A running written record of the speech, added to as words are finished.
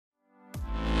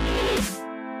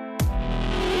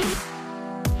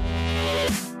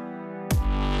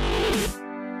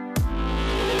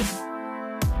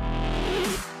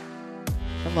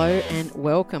Hello and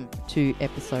welcome to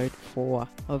episode 4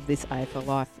 of This AFL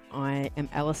Life. I am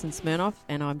Alison Smirnoff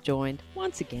and I'm joined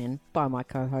once again by my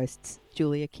co-hosts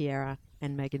Julia Chiara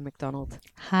and Megan McDonald.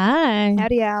 Hi.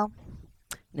 Howdy, Al.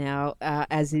 Now,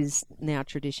 as is now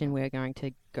tradition, we're going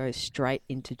to go straight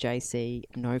into JC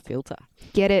No Filter.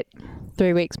 Get it.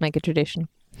 3 weeks make a tradition.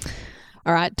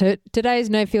 All right, today's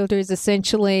No Filter is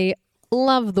essentially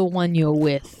love the one you're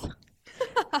with.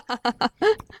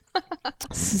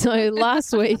 So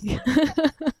last week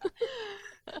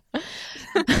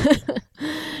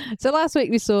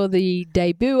we saw the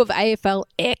debut of AFL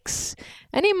X,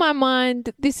 and in my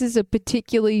mind this is a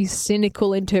particularly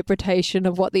cynical interpretation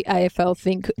of what the AFL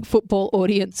think football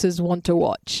audiences want to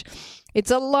watch.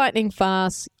 It's a lightning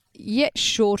fast yet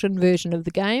shortened version of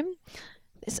the game.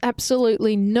 There's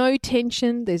absolutely no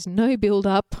tension, there's no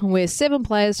build-up, where 7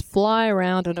 players fly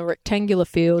around on a rectangular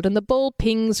field and the ball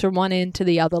pings from one end to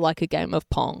the other like a game of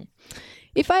Pong.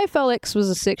 If AFL X was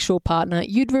a sexual partner,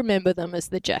 you'd remember them as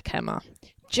the jackhammer.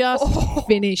 Just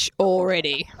finish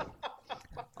already.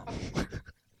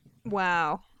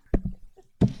 Wow.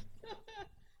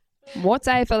 What's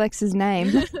AFLX's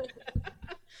name?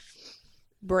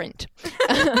 Brent.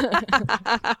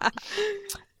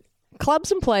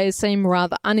 Clubs and players seem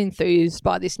rather unenthused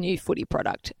by this new footy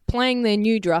product, playing their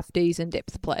new draftees and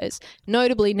depth players.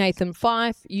 Notably, Nathan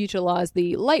Fyfe utilised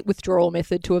the late withdrawal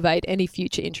method to evade any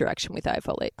future interaction with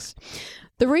AFLX.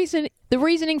 The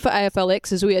reasoning for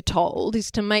AFLX, as we are told, is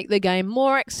to make the game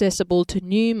more accessible to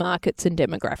new markets and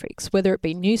demographics, whether it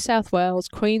be New South Wales,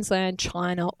 Queensland,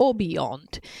 China or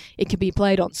beyond. It can be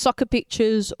played on soccer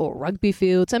pitches or rugby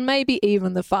fields and maybe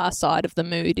even the far side of the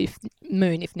moon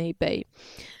if need be.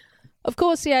 Of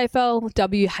course, the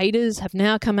AFLW haters have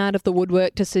now come out of the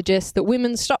woodwork to suggest that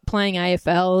women stop playing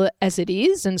AFL as it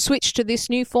is and switch to this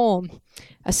new form,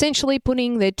 essentially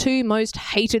putting their 2 most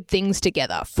hated things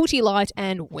together, footy light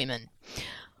and women.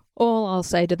 All I'll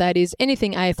say to that is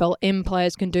anything AFLM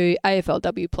players can do,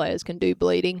 AFLW players can do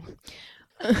bleeding.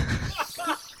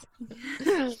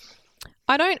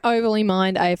 I don't overly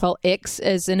mind AFL X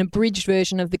as an abridged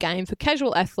version of the game for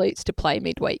casual athletes to play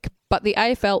midweek, but the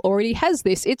AFL already has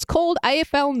this. It's called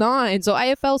AFL 9s or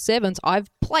AFL 7s. I've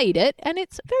played it and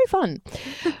it's very fun.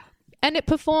 And it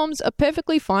performs a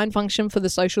perfectly fine function for the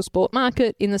social sport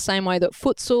market in the same way that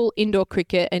futsal, indoor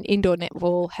cricket and indoor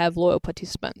netball have loyal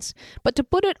participants. But to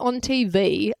put it on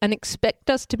TV and expect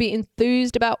us to be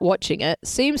enthused about watching it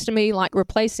seems to me like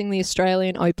replacing the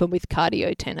Australian Open with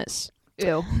cardio tennis.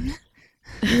 Ew.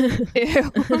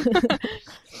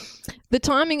 The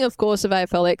timing, of course, of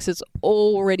AFLX has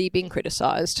already been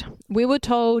criticised. We were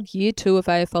told year 2 of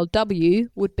AFLW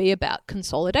would be about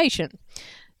consolidation.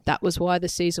 That was why the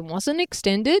season wasn't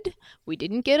extended, we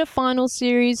didn't get a final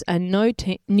series and no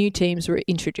new teams were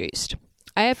introduced.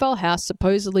 AFL House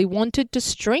supposedly wanted to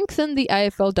strengthen the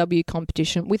AFLW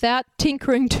competition without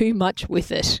tinkering too much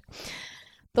with it.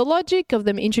 The logic of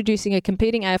them introducing a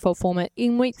competing AFL format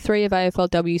in week 3 of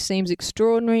AFLW seems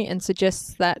extraordinary and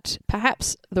suggests that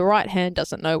perhaps the right hand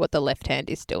doesn't know what the left hand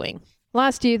is doing.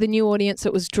 Last year, the new audience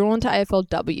that was drawn to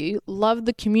AFLW loved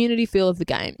the community feel of the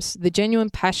games, the genuine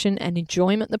passion and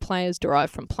enjoyment the players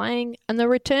derive from playing, and the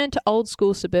return to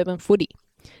old-school suburban footy.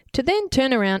 To then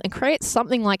turn around and create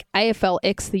something like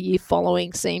AFLX the year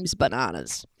following seems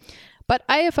bananas. But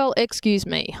AFL, excuse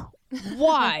me,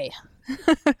 why?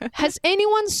 Has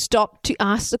anyone stopped to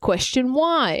ask the question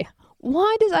why?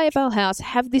 Why does AFL House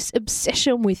have this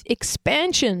obsession with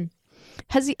expansion?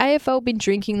 Has the AFL been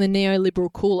drinking the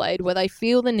neoliberal Kool-Aid where they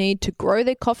feel the need to grow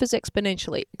their coffers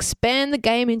exponentially, expand the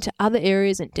game into other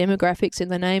areas and demographics in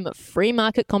the name of free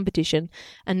market competition,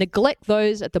 and neglect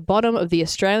those at the bottom of the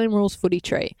Australian rules footy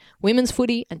tree, women's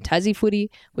footy and Tassie footy,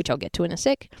 which I'll get to in a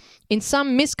sec, in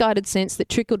some misguided sense that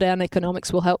trickle-down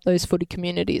economics will help those footy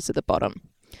communities at the bottom?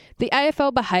 The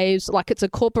AFL behaves like it's a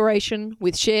corporation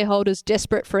with shareholders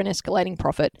desperate for an escalating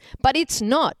profit, but it's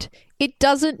not. It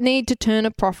doesn't need to turn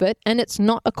a profit, and it's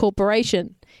not a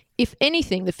corporation. If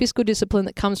anything, the fiscal discipline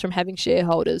that comes from having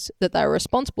shareholders that they are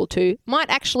responsible to might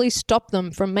actually stop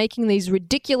them from making these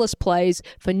ridiculous plays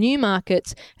for new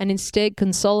markets and instead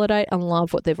consolidate and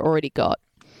love what they've already got.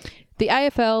 The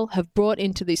AFL have bought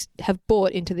into this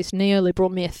neoliberal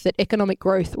myth that economic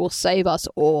growth will save us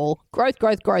all. Growth,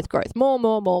 growth, growth, growth. More,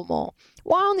 more, more, more.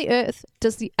 Why on the earth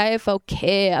does the AFL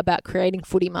care about creating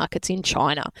footy markets in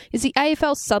China? Is the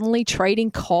AFL suddenly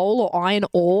trading coal or iron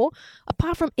ore?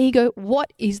 Apart from ego,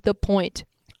 what is the point?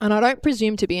 And I don't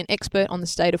presume to be an expert on the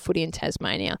state of footy in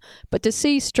Tasmania, but to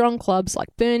see strong clubs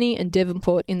like Burnie and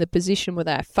Devonport in the position where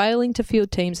they are failing to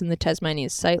field teams in the Tasmanian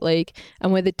State League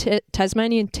and where the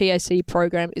Tasmanian TAC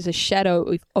program is a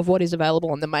shadow of what is available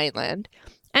on the mainland,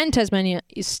 and Tasmania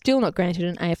is still not granted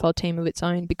an AFL team of its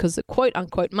own because the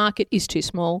quote-unquote market is too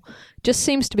small, just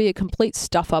seems to be a complete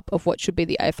stuff-up of what should be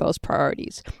the AFL's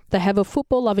priorities. They have a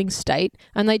football-loving state,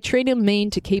 and they treat them mean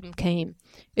to keep them keen.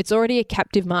 It's already a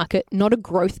captive market, not a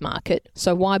growth market,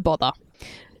 so why bother?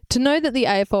 To know that the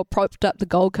AFL propped up the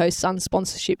Gold Coast Suns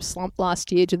sponsorship slump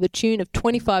last year to the tune of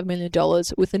 $25 million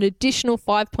with an additional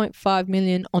 $5.5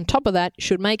 million on top of that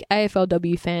should make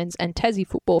AFLW fans and Tassie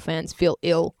football fans feel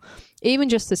ill. Even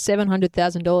just the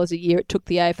 $700,000 a year it took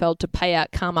the AFL to pay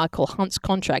out Carmichael Hunt's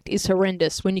contract is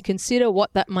horrendous when you consider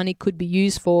what that money could be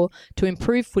used for to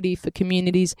improve footy for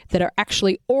communities that are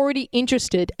actually already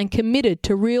interested and committed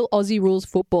to real Aussie rules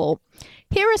football.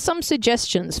 Here are some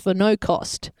suggestions for no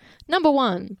cost. Number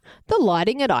 1, the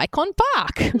lighting at Icon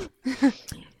Park.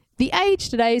 The Age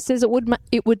today says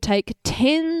it would take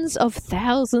tens of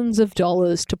thousands of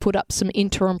dollars to put up some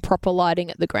interim proper lighting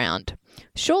at the ground.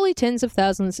 Surely tens of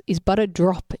thousands is but a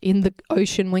drop in the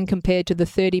ocean when compared to the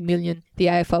 $30 million the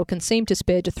AFL can seem to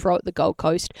spare to throw at the Gold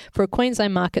Coast for a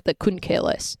Queensland market that couldn't care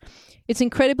less. It's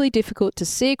incredibly difficult to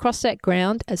see across that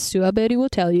ground, as Sue Alberti will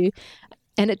tell you,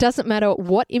 and it doesn't matter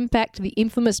what impact the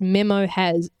infamous memo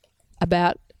has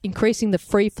about increasing the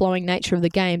free-flowing nature of the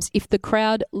games if the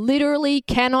crowd literally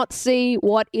cannot see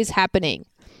what is happening.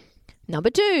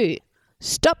 Number 2,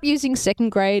 stop using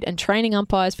second grade and training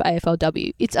umpires for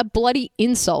AFLW. It's a bloody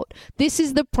insult. This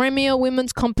is the premier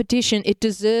women's competition. It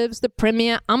deserves the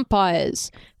premier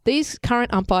umpires. These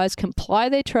current umpires can ply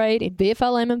their trade in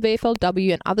VFLM and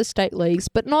VFLW and other state leagues,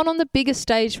 but not on the biggest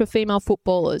stage for female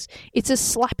footballers. It's a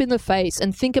slap in the face,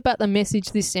 and think about the message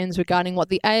this sends regarding what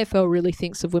the AFL really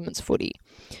thinks of women's footy.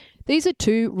 These are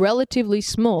two relatively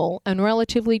small and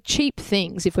relatively cheap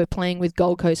things if we're playing with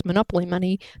Gold Coast monopoly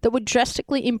money that would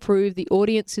drastically improve the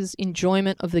audience's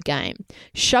enjoyment of the game.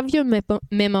 Shove your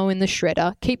memo in the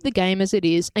shredder, keep the game as it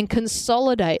is, and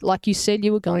consolidate like you said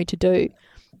you were going to do.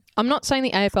 I'm not saying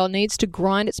the AFL needs to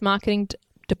grind its marketing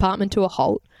department to a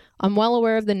halt. I'm well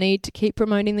aware of the need to keep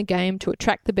promoting the game to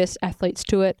attract the best athletes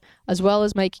to it, as well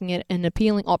as making it an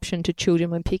appealing option to children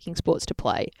when picking sports to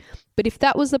play. But if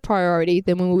that was the priority,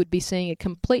 then we would be seeing a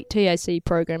complete TAC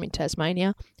program in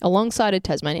Tasmania, alongside a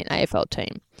Tasmanian AFL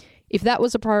team. If that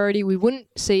was a priority, we wouldn't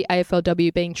see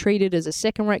AFLW being treated as a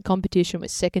second-rate competition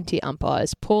with second-tier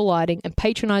umpires, poor lighting, and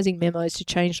patronising memos to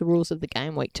change the rules of the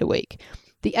game week to week.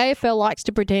 The AFL likes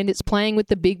to pretend it's playing with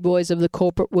the big boys of the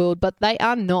corporate world, but they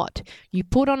are not. You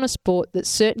put on a sport that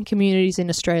certain communities in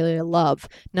Australia love.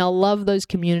 Now love those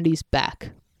communities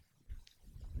back.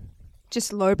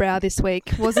 Just lowbrow this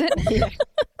week, was it?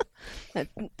 Yeah.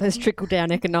 Those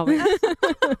trickle-down economics.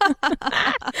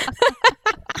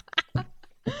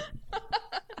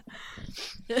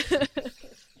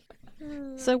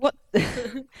 So what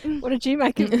did you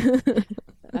make of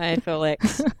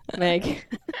AFLX, Meg?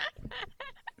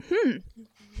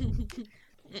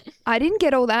 I didn't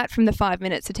get all that from the 5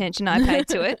 minutes attention I paid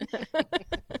to it.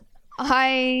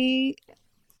 I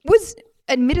was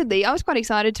quite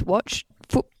excited to watch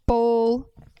football.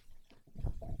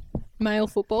 Male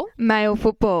football? Male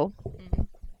football.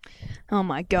 Oh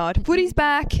my God. Footy's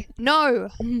back. No.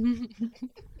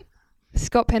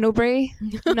 Scott Pendlebury.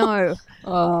 No.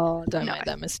 Oh, don't make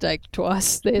that mistake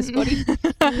twice there, Scotty.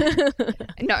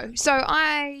 No. So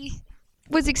I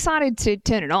was excited to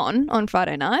turn it on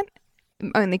Friday night,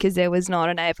 only because there was not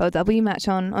an AFLW match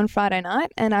on Friday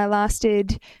night, and I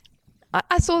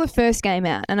saw the first game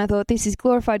out and I thought, this is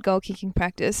glorified goal kicking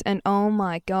practice, and oh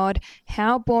my God,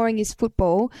 how boring is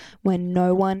football when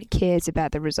no one cares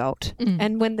about the result.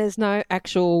 And when there's no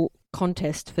actual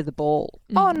contest for the ball.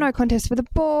 Oh, no contest for the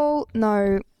ball,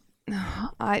 no.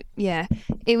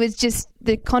 It was just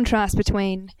the contrast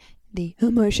between the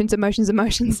emotions of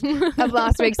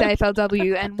last week's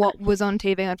AFLW and what was on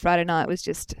TV on Friday night was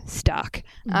just stark.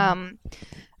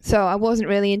 So I wasn't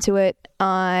really into it.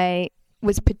 I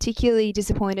was particularly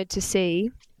disappointed to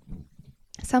see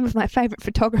some of my favourite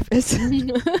photographers.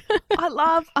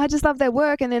 I just love their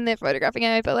work, and then they're photographing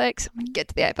AFLX. Get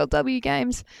to the AFLW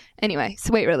games. Anyway,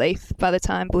 sweet relief by the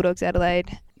time Bulldogs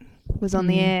Adelaide was on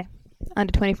the air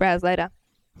under 24 hours later.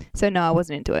 So no, I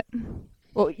wasn't into it.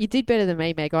 Well, you did better than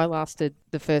me, Meg. I lasted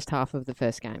the first half of the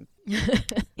first game.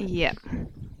 Yeah.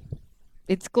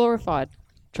 It's glorified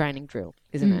training drill,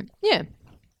 isn't it? Yeah.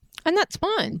 And that's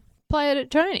fine. Play it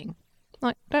at training.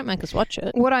 Like, don't make us watch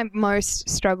it. What I most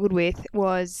struggled with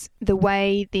was the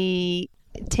way the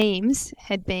teams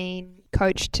had been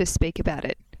coached to speak about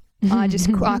it. I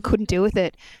couldn't deal with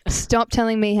it. Stop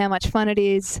telling me how much fun it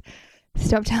is.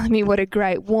 Stop telling me what a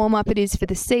great warm-up it is for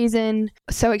the season.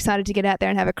 So excited to get out there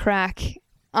and have a crack.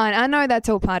 I know that's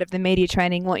all part of the media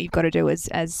training, what you've got to do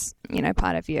as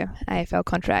part of your AFL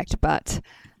contract, but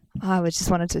I was just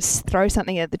wanted to throw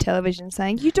something at the television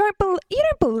saying, you don't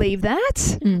believe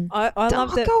that? I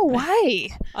loved it. Go away.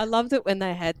 I loved it when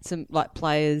they had some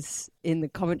players in the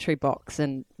commentary box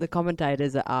and the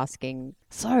commentators are asking,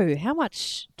 so how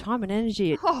much time and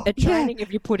energy at training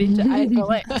have you put into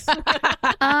AFLX?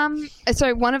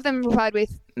 So one of them replied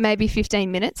with maybe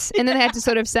 15 minutes, and then they had to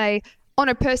sort of say, on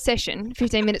a per session,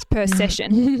 15 minutes per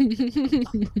session.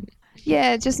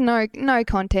 Yeah, just no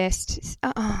contest.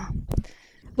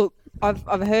 Look, I've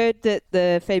heard that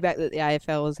the feedback that the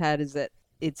AFL has had is that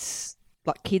it's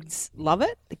like kids love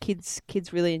it. The kids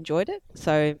really enjoyed it.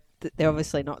 So they're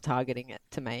obviously not targeting it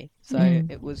to me. So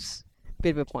it was a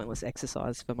bit of a pointless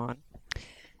exercise for mine.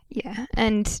 Yeah,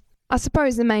 and I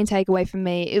suppose the main takeaway for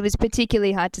me, it was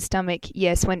particularly hard to stomach,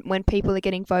 yes, when people are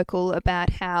getting vocal about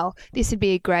how this would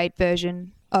be a great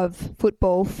version of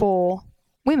football for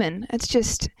women. It's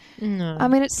just, I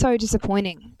mean, it's so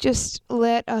disappointing. Just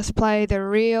let us play the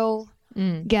real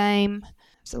game.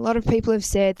 So a lot of people have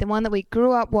said the one that we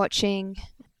grew up watching,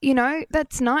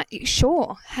 that's not,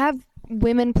 sure, have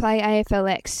women play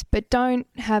AFLX, but don't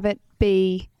have it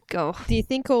be, Do you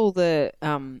think all the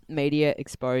media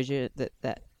exposure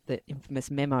that the infamous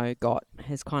memo got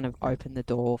has kind of opened the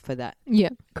door for that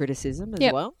criticism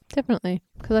as well? Definitely.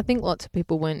 Because I think lots of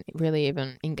people weren't really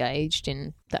even engaged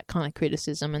in that kind of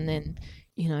criticism, and then,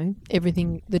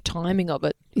 everything, the timing of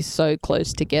it is so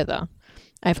close together.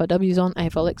 AFLW's on,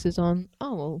 AFLX is on.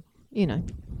 Oh, well,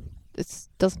 it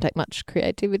doesn't take much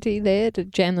creativity there to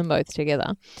jam them both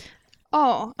together.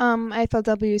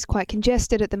 AFLW is quite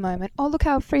congested at the moment. Oh, look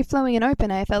how free-flowing and open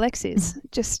AFLX is.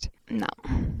 Just, no.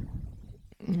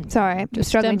 Sorry, I'm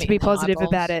struggling to be positive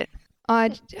about it.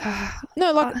 I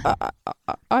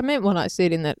meant when I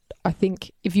said in that I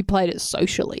think if you played it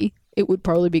socially, it would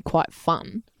probably be quite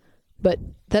fun. But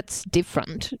that's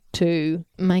different to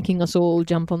making us all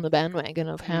jump on the bandwagon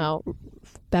of how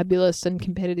fabulous and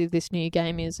competitive this new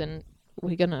game is, and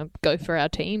we're going to go for our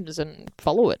teams and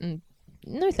follow it. And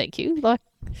no, thank you.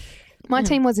 My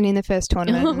team wasn't in the first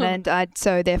tournament, and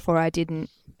so therefore I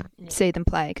didn't see them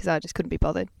play because I just couldn't be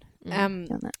bothered.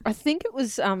 I think it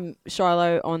was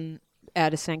Shiloh on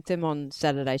Outer Sanctum on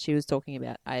Saturday. She was talking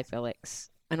about AFLX.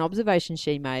 An observation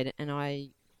she made, and I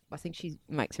think she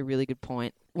makes a really good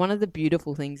point. One of the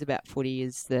beautiful things about footy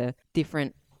is the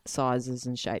different sizes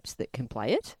and shapes that can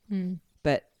play it.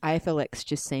 But AFLX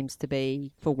just seems to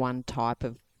be for one type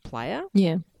of player.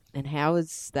 Yeah. And how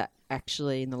is that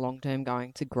actually in the long term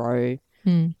going to grow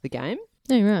the game?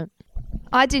 Yeah, right.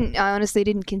 I honestly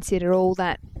didn't consider all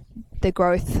that, the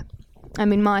growth. I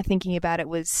mean, my thinking about it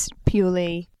was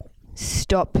purely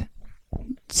stop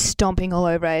stomping all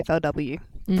over AFLW,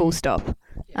 full stop.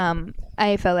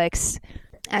 AFLX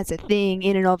as a thing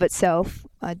in and of itself,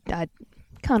 I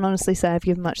can't honestly say I've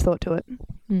given much thought to it,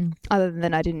 other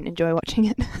than I didn't enjoy watching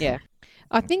it. Yeah.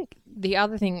 I think the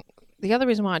other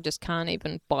reason why I just can't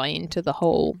even buy into the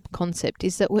whole concept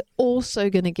is that we're also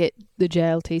going to get the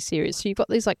JLT series. So you've got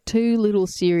these 2 little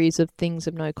series of things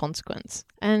of no consequence.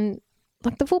 And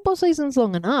the football season's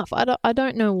long enough. I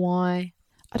don't know why.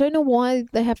 I don't know why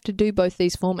they have to do both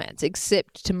these formats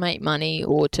except to make money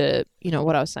or to,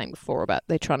 what I was saying before about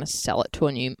they're trying to sell it to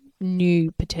a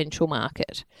new potential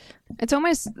market. It's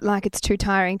almost like it's too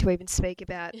tiring to even speak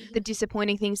about the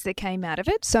disappointing things that came out of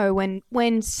it. So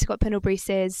when Scott Pendlebury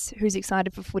says who's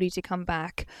excited for footy to come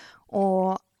back,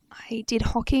 or did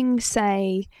Hocking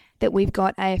say that we've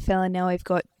got AFL and now we've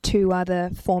got 2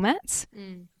 other formats,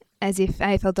 as if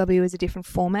AFLW is a different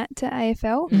format to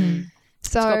AFL.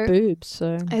 So it's got boobs.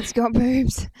 So it's got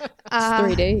boobs. It's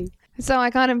 3D. So I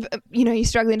kind of, you're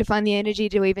struggling to find the energy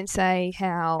to even say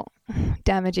how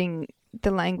damaging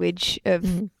the language of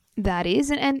that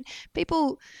is. And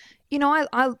people,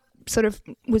 I sort of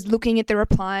was looking at the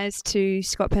replies to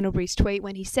Scott Pendlebury's tweet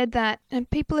when he said that, and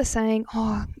people are saying,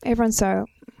 everyone's so,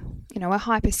 we're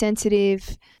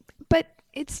hypersensitive. But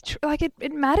it's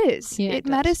it matters. Yeah, it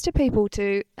matters to people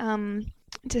to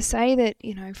say that,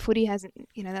 footy hasn't,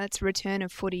 that's return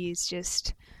of footy is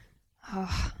just,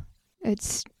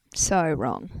 it's so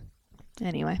wrong.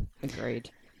 Anyway. Agreed.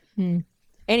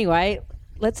 Anyway,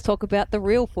 let's talk about the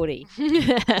real footy.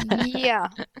 Yeah.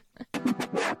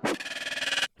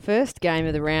 First game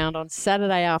of the round on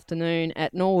Saturday afternoon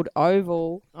at Norwood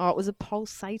Oval. It was a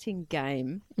pulsating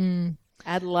game.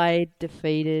 Adelaide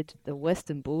defeated the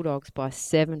Western Bulldogs by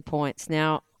 7 points.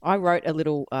 Now, I wrote a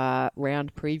little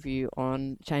round preview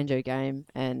on Change O Game,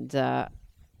 and I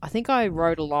think I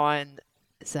wrote a line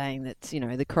saying that,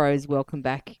 the Crows welcome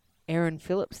back Erin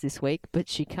Phillips this week, but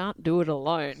she can't do it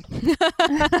alone.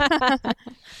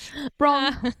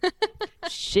 Wrong.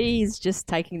 She's just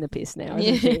taking the piss now,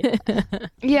 isn't she?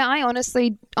 Yeah,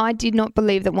 I did not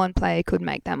believe that one player could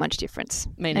make that much difference.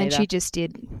 Me neither. And she just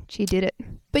did. She did it.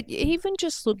 But even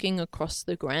just looking across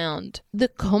the ground, the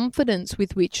confidence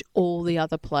with which all the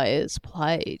other players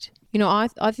played. You know,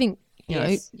 I think, you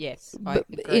know, yes. but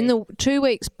in the 2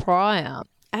 weeks prior,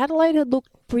 Adelaide had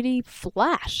looked pretty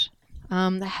flat.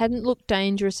 They hadn't looked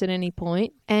dangerous at any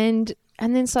point. And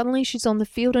then suddenly she's on the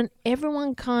field and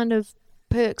everyone kind of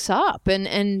perks up.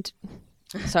 And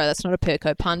sorry, that's not a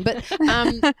Perko pun, but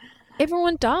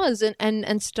everyone does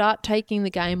and start taking the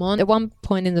game on. At one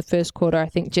point in the first quarter, I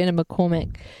think Jenna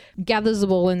McCormack gathers the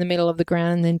ball in the middle of the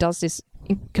ground and then does this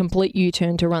complete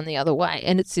U-turn to run the other way.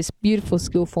 And it's this beautiful,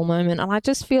 skillful moment. And I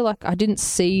just feel like I didn't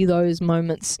see those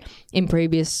moments in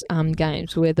previous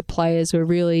games where the players were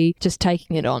really just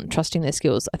taking it on, trusting their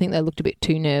skills. I think they looked a bit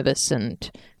too nervous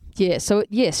and... Yeah, so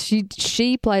yes,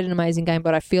 she played an amazing game,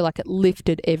 but I feel like it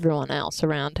lifted everyone else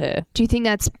around her. Do you think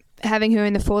that's having her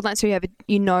in the forward line so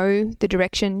you know the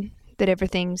direction that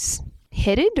everything's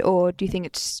headed, or do you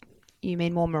think you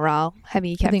mean more morale, having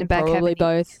your captain back? Probably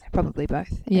both. Probably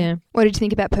both. Yeah. What did you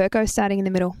think about Perko starting in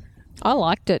the middle? I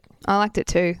liked it. I liked it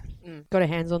too. Got her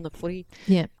hands on the footy.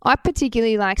 Yeah. I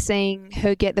particularly like seeing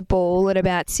her get the ball at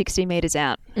about 60 metres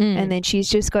out. And then she's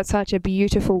just got such a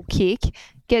beautiful kick,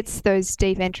 gets those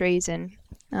deep entries, and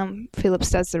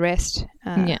Phillips does the rest.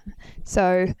 Yeah.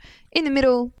 So in the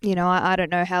middle, you know, I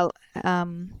don't know how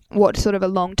what sort of a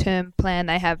long-term plan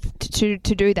they have to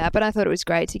do that, but I thought it was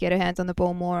great to get her hands on the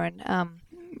ball more and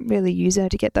really use her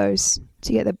to get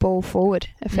the ball forward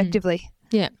effectively.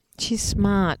 Yeah. She's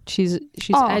smart. She's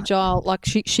agile. Like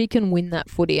she can win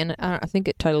that footy, and I think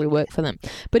it totally worked for them.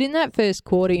 But in that first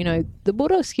quarter, you know, the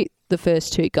Bulldogs kicked the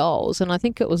first 2 goals, and I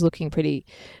think it was looking pretty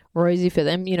rosy for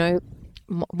them. You know,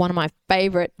 one of my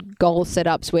favourite goal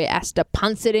setups where Asta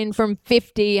punts it in from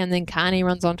 50 and then Carney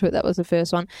runs onto it. That was the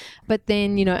first one. But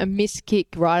then, you know, a missed kick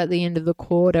right at the end of the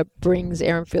quarter brings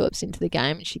Erin Phillips into the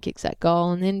game and she kicks that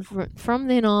goal. And then from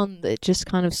then on, it just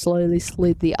kind of slowly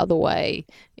slid the other way.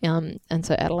 And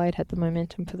so Adelaide had the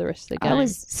momentum for the rest of the game. I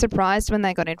was surprised when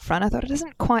they got in front. I thought it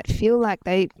doesn't quite feel like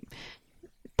they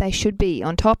should be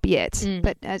on top yet.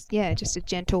 But just a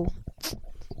gentle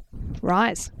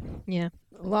rise. Yeah.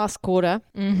 Last quarter,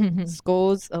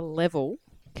 scores a level.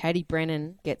 Katie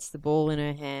Brennan gets the ball in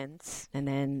her hands and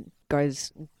then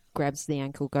grabs the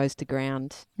ankle, goes to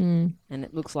ground, and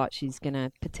it looks like she's going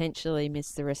to potentially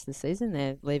miss the rest of the season.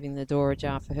 They're leaving the door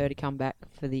ajar for her to come back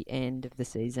for the end of the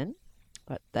season.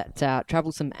 But that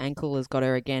troublesome ankle has got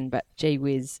her again, but gee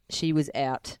whiz, she was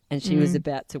out and she was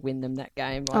about to win them that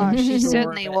game. She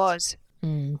certainly was.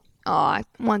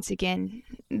 Once again,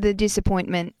 the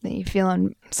disappointment that you feel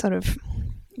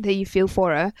that you feel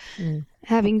for her,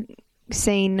 having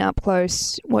seen up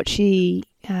close what she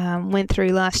went through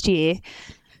last year,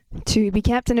 to be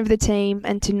captain of the team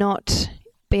and to not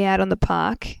be out on the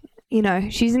park. You know,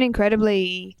 she's an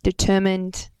incredibly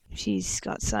determined. She's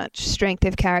got such strength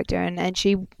of character, and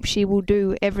she will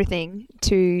do everything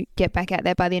to get back out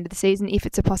there by the end of the season if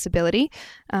it's a possibility.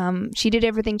 She did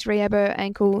everything to rehab her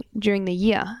ankle during the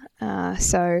year.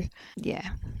 So, yeah.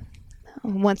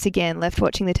 Once again, left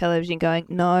watching the television going,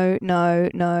 no.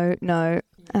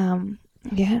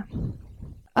 Yeah.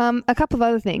 A couple of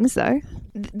other things, though.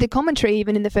 The commentary,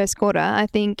 even in the first quarter, I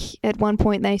think at one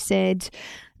point they said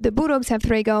the Bulldogs have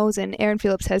 3 goals and Erin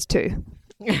Phillips has 2.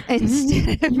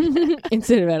 Instead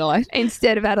of Adelaide.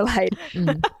 Instead of Adelaide.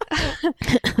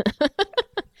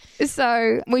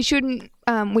 So we should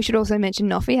also mention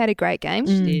Noffy had a great game.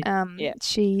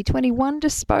 She 21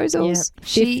 disposals.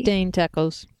 15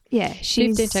 tackles. Yeah,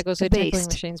 she's 15 tackles. Her tackling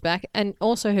machine's back, and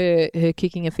also her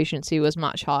kicking efficiency was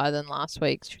much higher than last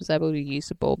week. She was able to use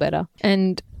the ball better.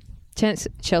 And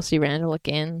Chelsea Randall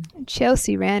again.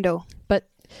 Chelsea Randall. But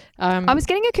I was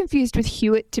getting her confused with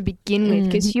Hewitt to begin with,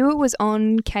 because Hewitt was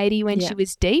on Katie when she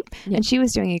was deep, and she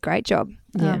was doing a great job.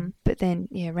 But then,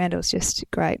 Randall's just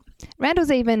great.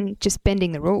 Randall's even just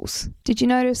bending the rules. Did you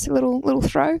notice a little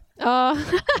throw?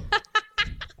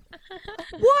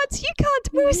 What? You can't.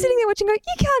 We were sitting there watching going,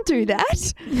 you can't do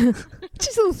that.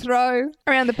 Just a little throw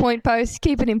around the point post,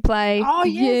 keep it in play. Oh,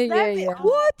 yes, yeah.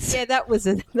 What? Yeah, that was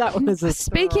a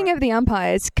Speaking of the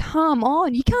umpires, come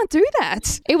on. You can't do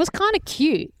that. it was kind of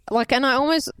cute. Like, and I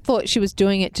almost thought she was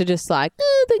doing it to just like,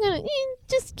 they're going to,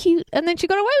 just cute. And then she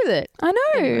got away with it. I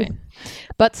know. Anyway.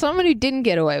 But someone who didn't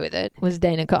get away with it was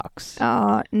Dana Cox.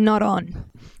 Not on.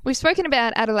 We've spoken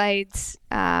about Adelaide's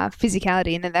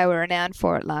physicality and that they were renowned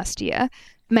for it last year.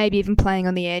 maybe even playing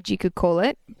on the edge, you could call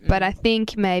it. But I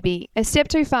think maybe a step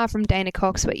too far from Dana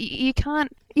Cox, but you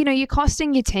can't, you're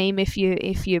costing your team if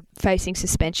you're facing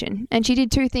suspension. And she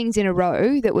did 2 things in a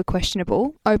row that were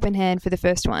questionable. Open hand for the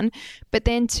first one, but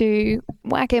then to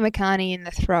whack Emma Carney in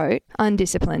the throat,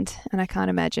 undisciplined. And I can't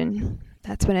imagine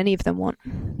that's what any of them want.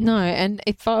 No, and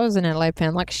if I was an Adelaide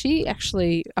fan, like she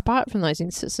actually, apart from those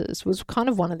instances, was kind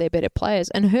of one of their better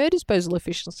players, and her disposal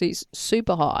efficiency is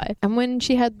super high. And when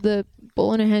she had the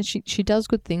ball in her hand, she does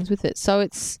good things with it. So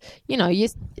it's, you're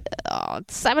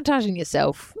sabotaging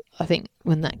yourself, I think,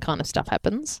 when that kind of stuff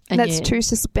happens. And that's too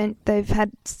They've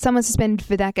had someone suspended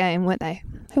for that game, weren't they?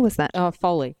 Who was that?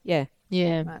 Foley, yeah.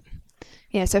 Yeah. Right.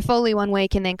 Yeah, so Foley 1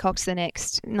 week and then Cox the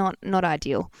next. Not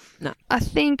ideal. No. I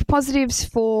think positives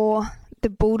for the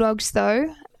Bulldogs,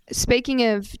 though. Speaking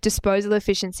of disposal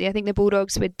efficiency, I think the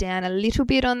Bulldogs were down a little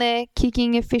bit on their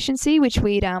kicking efficiency, which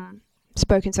we'd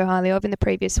spoken so highly of in the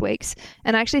previous weeks.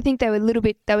 And I actually think they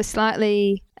were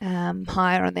slightly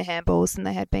higher on their handballs than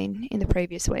they had been in the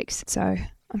previous weeks. So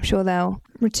I'm sure they'll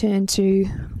return to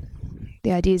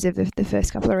the ideas of the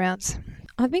first couple of rounds.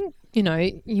 I think,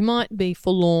 you might be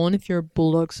forlorn if you're a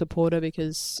Bulldog supporter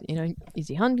because,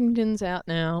 Izzy Huntington's out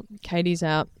now, Katie's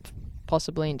out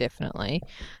possibly indefinitely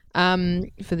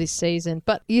for this season.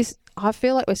 But yes, I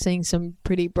feel like we're seeing some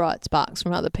pretty bright sparks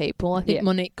from other people. I think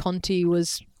Monique Conti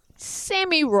was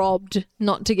semi-robbed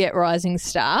not to get Rising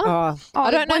Star.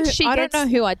 I don't know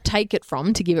who I'd take it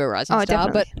from to give her Rising Star,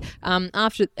 definitely.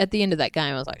 but at the end of that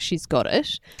game, I was like, she's got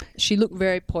it. She looked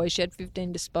very poised. She had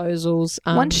 15 disposals.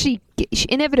 Once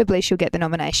inevitably she'll get the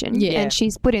nomination, and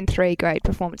she's put in 3 great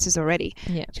performances already.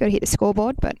 Yeah, she's got to hit the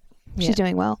scoreboard, but she's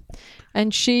doing well.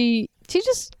 And she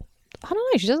just, I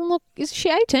don't know, she doesn't look, is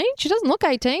she 18? She doesn't look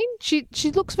 18. She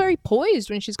looks very poised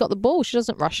when she's got the ball. She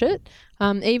doesn't rush it.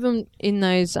 Even in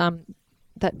those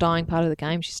that dying part of the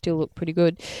game, she still looked pretty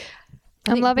good.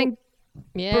 I'm loving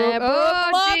Brooke.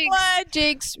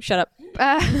 Jigs. Shut up.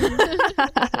 I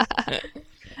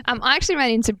actually ran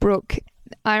into Brooke.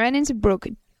 I ran into Brooke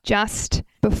just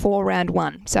before round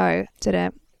 1. So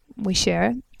we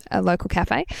share a local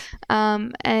cafe.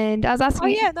 And I was asking... Oh,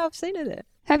 yeah. No, I've seen her there.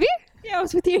 Have you? Yeah, I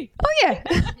was with you. Oh, yeah.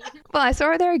 Well, I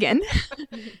saw her there again.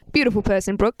 Beautiful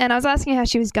person, Brooke. And I was asking her how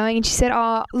she was going, and she said,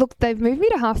 look, they've moved me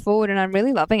to half forward and I'm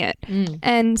really loving it.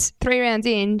 And 3 rounds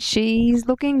in, she's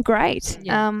looking great.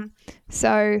 Yeah.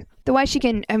 So the way she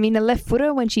can, the left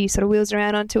footer when she sort of wheels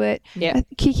around onto it,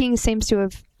 kicking seems to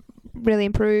have really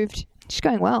improved. She's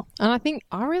going well. And I think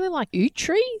I really like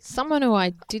Utri, someone who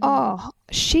I didn't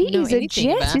she know is a anything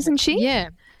jet, about. isn't she? Yeah.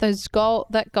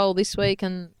 That goal this week,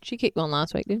 and she kicked one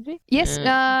last week, didn't she? Yes,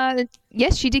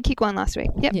 yes, she did kick one last week.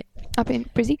 Yep, up in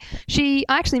Brizzy.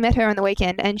 I actually met her on the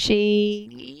weekend, and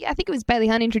I think it was Bailey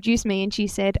Hunt introduced me, and she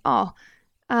said,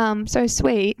 so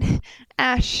sweet.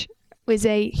 Ash was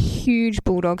a huge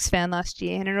Bulldogs fan last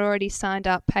year and had already signed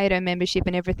up, paid her membership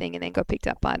and everything, and then got picked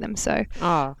up by them. So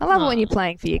I love it when you're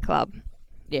playing for your club.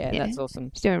 Yeah, that's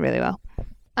awesome. She's doing really well.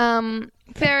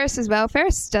 Ferris as well.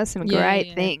 Ferris does some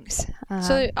great things.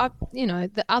 So,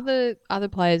 the other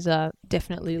players are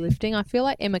definitely lifting. I feel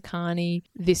like Emma Carney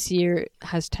this year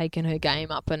has taken her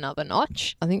game up another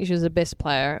notch. I think she was the best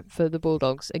player for the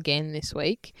Bulldogs again this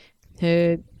week.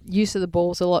 Her use of the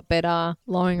ball's a lot better,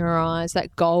 lowering her eyes.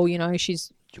 That goal,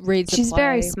 she's reads the play. She's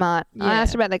very smart. Yeah. I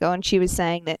asked her about the goal, and she was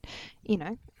saying that,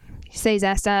 sees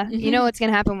Asta, you know what's going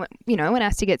to happen when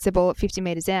Asta gets the ball at 50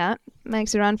 metres out,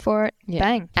 makes a run for it,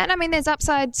 bang. And there's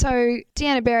upside. So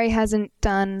Deanna Berry hasn't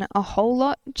done a whole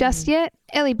lot just yet.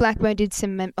 Ellie Blackburn did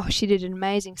she did an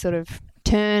amazing sort of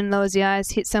turn, lowers the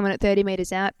eyes, hit someone at 30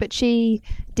 metres out, but she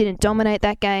didn't dominate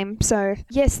that game. So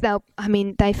yes,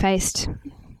 they faced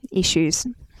issues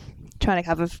trying to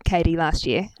cover Katie last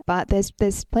year, but there's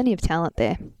plenty of talent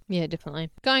there. Yeah, definitely.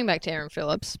 Going back to Erin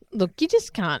Phillips, look, you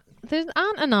just can't. There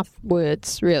aren't enough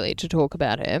words really to talk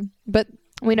about her. But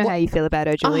we know how you feel about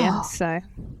her, Julia. So,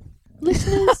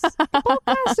 listeners,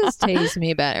 podcasters tease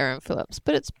me about Erin Phillips,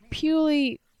 but it's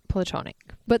purely platonic.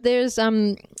 But there's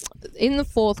in the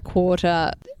fourth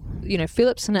quarter,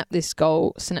 Phillips snaps this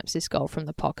goal from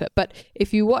the pocket. But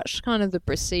if you watch kind of the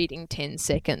preceding 10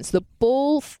 seconds, the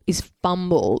ball is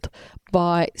fumbled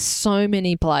by so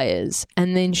many players,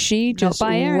 and then she just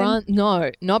runs.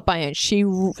 No, not by Erin. She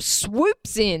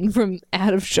swoops in from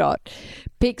out of shot,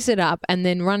 picks it up, and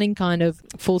then running kind of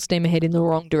full steam ahead in the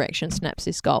wrong direction, snaps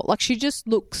this goal. Like, she just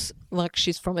looks like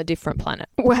she's from a different planet.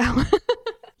 Wow.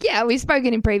 Yeah, we've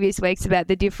spoken in previous weeks about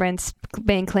the difference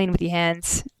being clean with your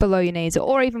hands below your knees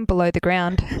or even below the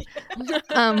ground.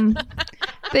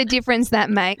 The difference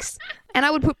that makes. And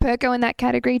I would put Perko in that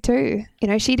category too. You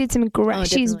know, she did some great. Oh,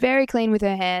 she's definitely. very clean with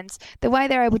her hands. The way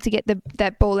they're able to get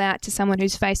that ball out to someone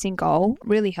who's facing goal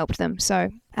really helped them. So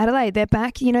Adelaide, they're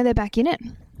back. You know, they're back in it.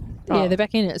 Yeah, they're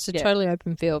back in it. It's a Yeah. totally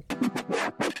open field.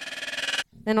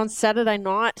 Then on Saturday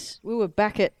night, we were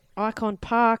back at Icon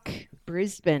Park.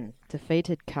 Brisbane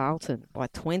defeated Carlton by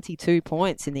 22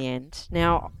 points in the end.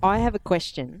 Now, I have a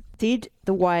question. Did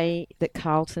the way that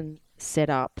Carlton set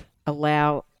up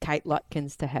allow Kate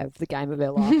Lutkins to have the game of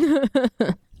her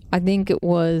life? I think it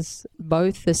was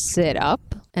both the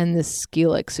setup and the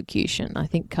skill execution. I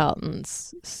think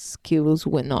Carlton's skills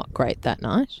were not great that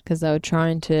night because they were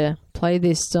trying to play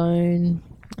this zone,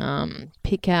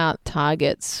 pick out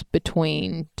targets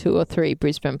between 2 or 3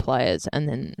 Brisbane players, and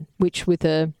then which with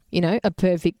a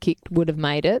perfect kick would have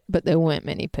made it, but there weren't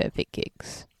many perfect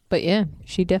kicks. But yeah,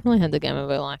 she definitely had the game of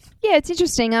her life. Yeah, it's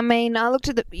interesting. I mean, I looked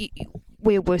at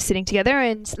we were sitting together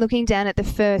and looking down at the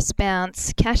first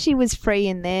bounce. Cashy was free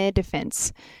in their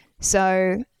defence.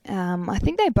 So I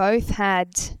think they both had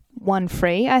one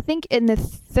free. I think in the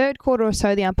third quarter or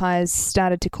so, the umpires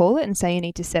started to call it and say you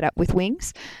need to set up with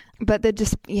wings. But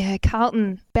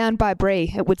Carlton bound by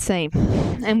Bree, it would seem.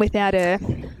 And without her,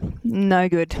 no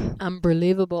good.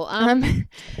 Unbelievable.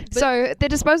 So the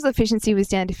disposal efficiency was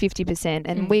down to 50%,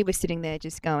 and we were sitting there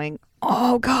just going,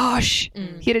 oh gosh,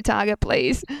 hit a target,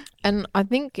 please. And I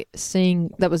think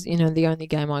seeing that was, the only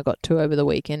game I got to over the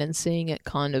weekend, and seeing it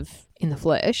kind of in the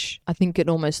flesh, I think it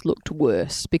almost looked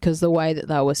worse because the way that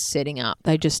they were setting up,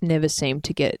 they just never seemed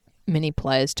to get many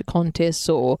players to contests,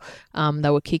 or they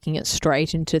were kicking it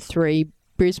straight into 3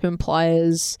 Brisbane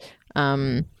players.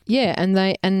 And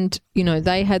they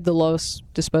had the lowest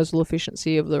disposal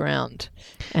efficiency of the round,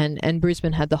 and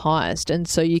Brisbane had the highest, and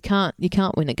so you can't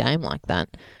win a game like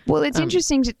that. Well, it's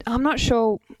interesting. I'm not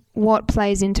sure what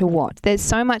plays into what. There's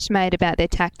so much made about their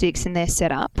tactics and their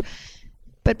setup,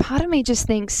 but part of me just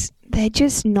thinks they're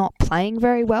just not playing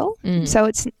very well. So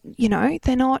it's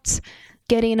they're not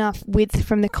getting enough width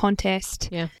from the contest.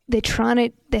 Yeah. They're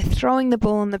throwing the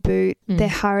ball on the boot. They're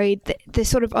hurried. They're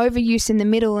sort of overuse in the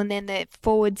middle, and then the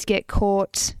forwards get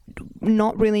caught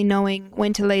not really knowing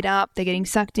when to lead up. They're getting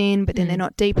sucked in, but then they're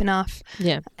not deep enough.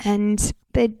 Yeah. And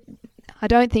I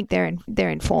don't think they're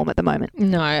in form at the moment.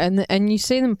 No, and you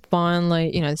see them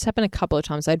finally, this happened a couple of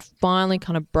times. They'd finally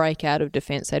kind of break out of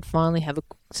defence. They'd finally have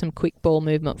some quick ball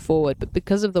movement forward. But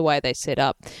because of the way they set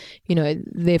up,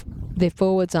 their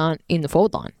forwards aren't in the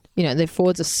forward line. Their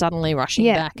forwards are suddenly rushing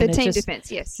back. The and team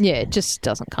defence, yes. Yeah, it just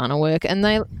doesn't kind of work.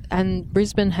 And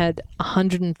Brisbane had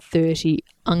 130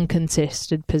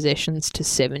 uncontested possessions to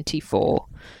 74.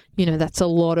 That's a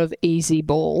lot of easy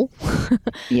ball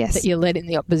Yes. that you're letting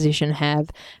the opposition have.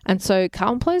 And so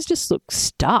Carlton players just look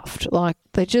stuffed. Like,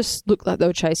 they just look like they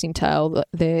were chasing tail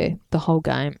the whole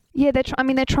game. Yeah, they're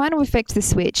trying to affect the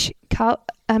switch.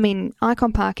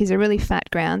 Icon Park is a really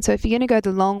fat ground, so if you're going to go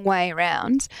the long way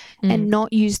around and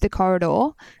not use the corridor,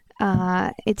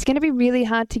 it's going to be really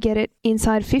hard to get it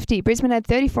inside 50. Brisbane had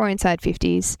 34 inside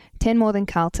 50s, 10 more than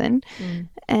Carlton.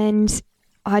 And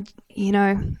I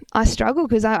struggle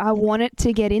because I want it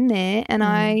to get in there, and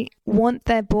I want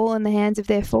that ball in the hands of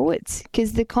their forwards,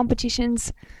 because the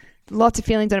competition's lots of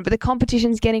feelings on it, but the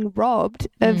competition's getting robbed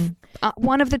of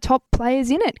one of the top players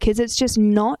in it, because it's just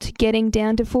not getting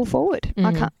down to full forward.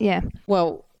 I can't. Yeah.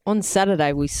 Well, on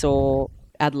Saturday we saw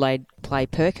Adelaide play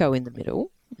Perko in the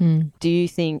middle. Do you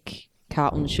think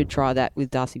Carlton should try that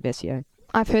with Darcy Vesio?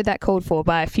 I've heard that called for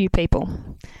by a few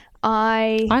people.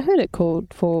 I heard it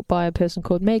called for by a person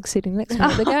called Meg sitting next to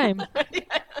me at the game.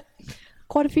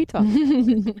 Quite a few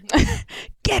times.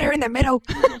 Get her in the middle.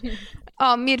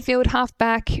 Midfield, half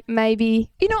back, maybe.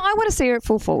 I want to see her at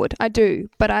full forward. I do,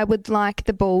 but I would like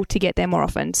the ball to get there more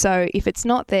often. So if it's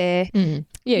not there,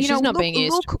 she's not being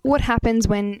used. Look what happens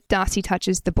when Darcy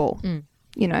touches the ball.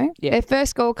 Her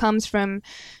first goal comes from,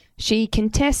 she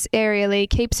contests aerially,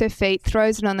 keeps her feet,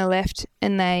 throws it on the left,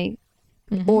 and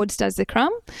Ords does the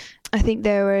crumb. I think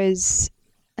there was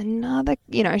another,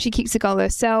 she kicks the goal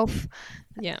herself.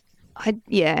 Yeah.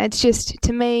 It's just,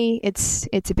 to me, it's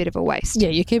a bit of a waste. Yeah,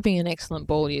 you're keeping an excellent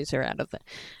ball user out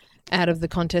of the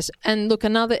contest. And look,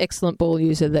 another excellent ball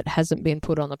user that hasn't been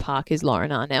put on the park is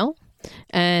Lauren Arnell.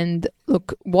 And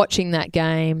look, watching that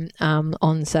game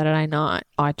on Saturday night,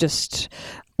 I just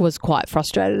was quite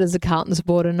frustrated as a Carlton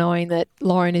supporter, knowing that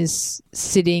Lauren is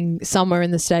sitting somewhere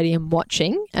in the stadium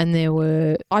watching, and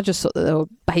I just thought that there were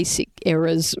basic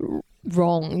errors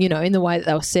wrong, in the way that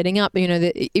they were setting up.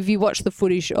 If you watch the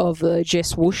footage of the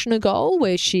Jess Wushner goal,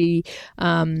 where she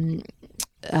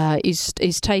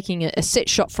is taking a set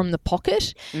shot from the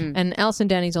pocket, and Alison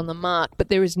Downey's on the mark, but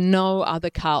there is no other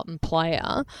Carlton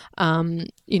player,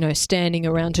 standing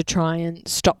around to try and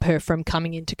stop her from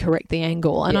coming in to correct the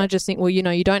angle. And I just think, well,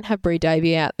 you don't have Brie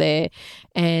Davey out there,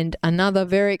 and another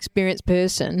very experienced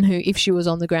person who, if she was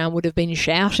on the ground, would have been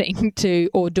shouting to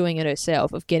or doing it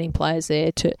herself of getting players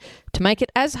there to make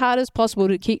it as hard as possible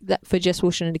to keep that for Jess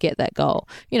Wilson to get that goal.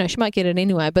 She might get it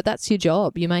anyway, but that's your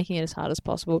job. You're making it as hard as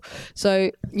possible. So,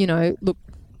 look,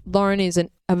 Lauren is an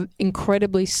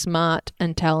incredibly smart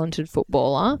and talented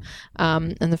footballer,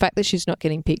 and the fact that she's not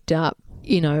getting picked up,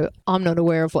 I'm not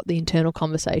aware of what the internal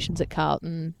conversations at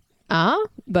Carlton are,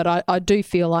 but I do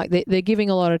feel like they're giving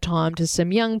a lot of time to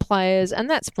some young players, and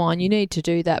that's fine. You need to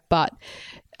do that, but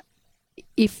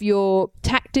if your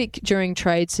tactic during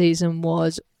trade season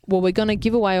was, well, we're going to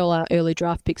give away all our early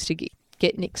draft picks to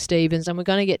get Nick Stevens and we're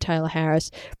going to get Taylor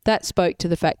Harris, that spoke to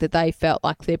the fact that they felt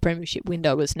like their premiership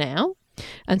window was now.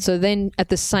 And so then at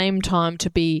the same time to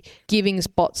be giving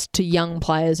spots to young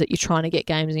players that you're trying to get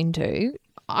games into,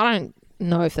 I don't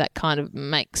know if that kind of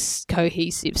makes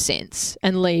cohesive sense,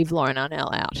 and leave Lauren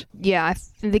Arnell out. Yeah,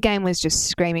 the game was just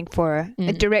screaming for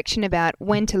a direction about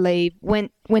when to leave,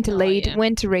 when to lead,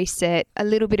 when to reset, a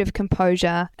little bit of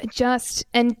composure,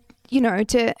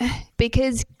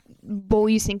 because ball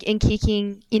use and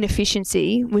kicking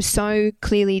inefficiency was so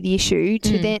clearly the issue,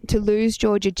 to lose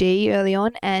Georgia G early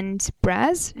on and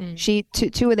Braz,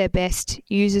 two of their best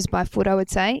users by foot, I would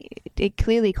say, it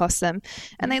clearly cost them.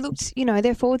 And they looked,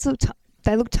 their forwards looked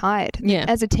tired. Yeah.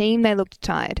 As a team, they looked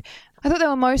tired. I thought they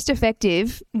were most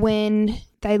effective when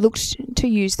they looked to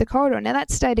use the corridor. Now,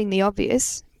 that's stating the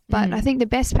obvious, but I think the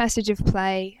best passage of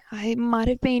play, it might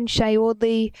have been Shea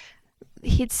Audley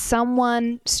hits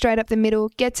someone straight up the middle,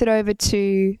 gets it over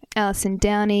to Alison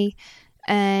Downey,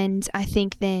 and I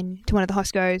think then to one of the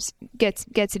Hoscos gets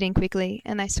it in quickly,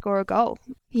 and they score a goal.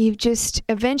 You've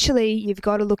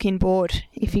got to look inboard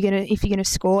if you're gonna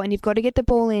score, and you've got to get the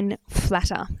ball in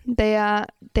flatter. They're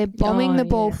bombing the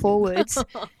ball forwards.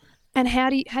 And how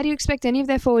do you expect any of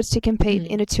their forwards to compete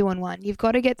in a 2-on-1? You've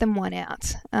got to get them one out.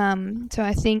 So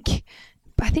I think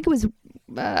it was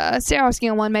Sarah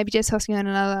Hosking on one, maybe Jess Hosking on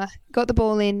another. Got the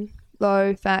ball in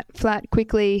low, flat,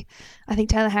 quickly. I think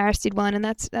Taylor Harris did one, and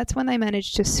that's when they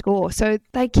managed to score. So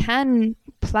they can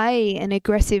play an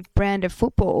aggressive brand of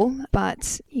football,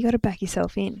 but you got to back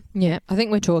yourself in. Yeah, I think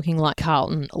we're talking like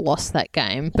Carlton lost that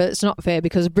game, but it's not fair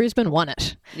because Brisbane won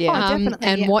it. Yeah, definitely.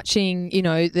 And watching,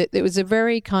 it was a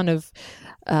very kind of,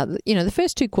 the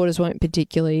first two quarters weren't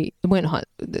high.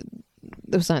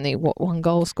 There was only one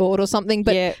goal scored or something,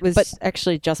 but it was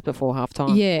actually just before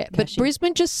halftime. Yeah, but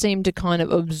Brisbane just seemed to kind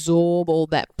of absorb all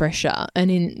that pressure,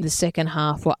 and in the second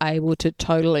half were able to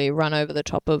totally run over the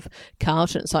top of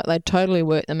Carlton. It's like they totally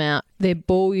worked them out. Their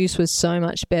ball use was so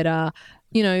much better,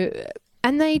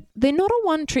 and they're not a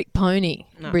one-trick pony,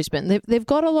 no. Brisbane. They've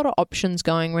got a lot of options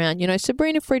going around.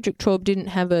 Sabrina Frederick-Traub didn't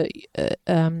have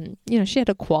she had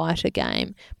a quieter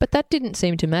game, but that didn't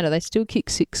seem to matter. They still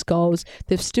kicked 6 goals.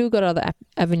 They've still got other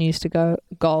avenues to go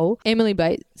goal. Emily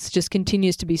Bates just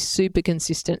continues to be super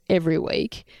consistent every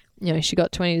week. She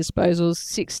got 20 disposals,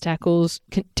 6 tackles,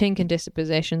 10 contested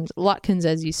possessions. Lutkins,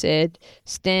 as you said,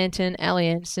 Stanton, Ali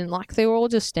Anderson, they were all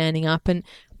just standing up, and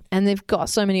they've got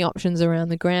so many options around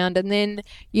the ground. And then,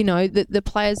 the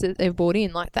players that they've brought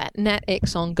in, like that Nat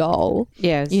X on goal,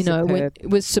 superb.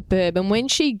 Was superb. And when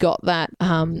she got that,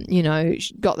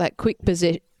 she got that quick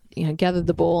possession, gathered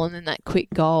the ball and then that quick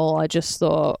goal, I just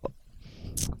thought,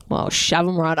 well, shove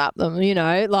them right up them, You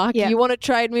want to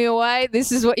trade me away?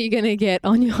 This is what you're going to get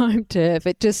on your home turf.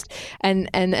 It just, and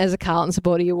as a Carlton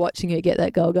supporter, you're watching her get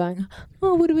that goal going,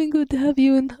 oh, it would have been good to have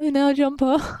you in our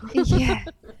jumper. Yeah.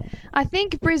 I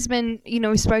think Brisbane,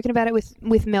 we've spoken about it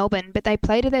with Melbourne, but they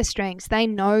play to their strengths. They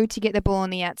know to get the ball on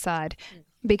the outside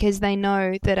because they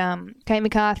know that Kate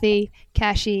McCarthy,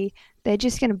 Cashy, they're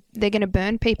going to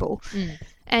burn people.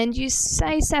 And you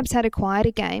say Sabs had a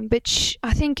quieter game, but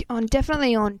I think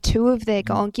definitely on 2 of their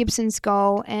goal, on Gibson's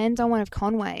goal and on one of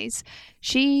Conway's,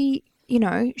 she's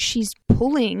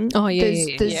pulling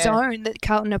the zone that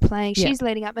Carlton are playing. She's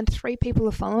leading up and 3 people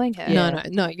are following her.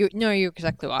 No, you're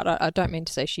exactly right. I don't mean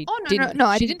to say she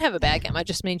didn't have a bad game. I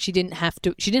just mean she didn't have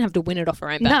to win it off her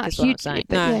own back. Is what I'm saying.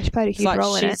 She played a huge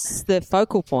role in it. She's the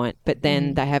focal point, but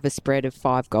then they have a spread of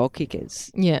 5 goal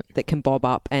kickers that can bob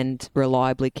up and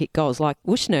reliably kick goals. Like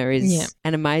Wushner is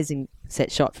an amazing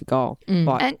set shot for goal.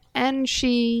 And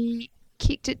she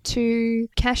kicked it to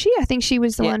Kashi. I think she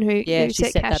was the one who she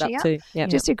set that Kashi up up. too. Yeah.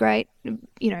 Just a great,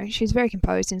 she's very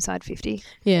composed inside 50.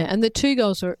 Yeah, and the 2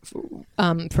 goals are,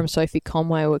 from Sophie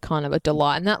Conway were kind of a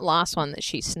delight. And that last one that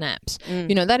she snaps,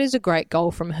 that is a great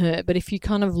goal from her. But if you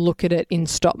kind of look at it in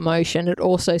stop motion, it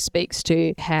also speaks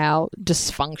to how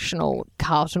dysfunctional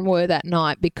Carlton were that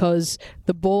night, because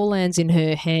the ball lands in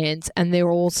her hands and they're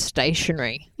all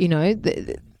stationary,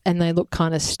 and they look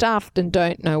kind of stuffed and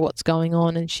don't know what's going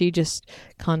on, and she just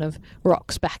kind of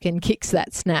rocks back and kicks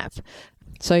that snap.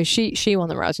 So she won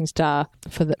the Rising Star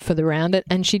for the round,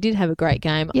 and she did have a great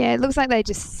game. Yeah, it looks like they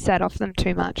just sat off them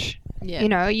too much.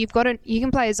 Yeah. You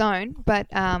can play a zone, but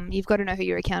you've got to know who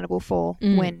you're accountable for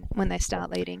when they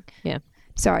start leading. Yeah.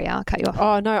 Sorry, I'll cut you off.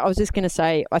 Oh, no, I was just going to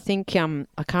say, I think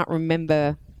I can't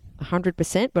remember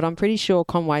 100%, but I'm pretty sure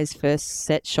Conway's first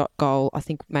set shot goal, I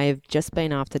think, may have just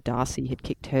been after Darcy had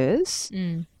kicked hers.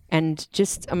 And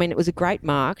it was a great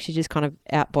mark. She just kind of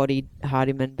outbodied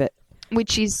Hardiman, but...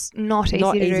 Which is not easy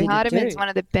to do. Hardiman's one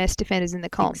of the best defenders in the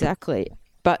comp. Exactly.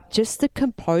 But just the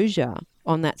composure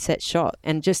on that set shot,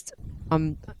 and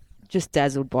I'm just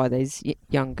dazzled by these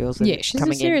young girls that are she's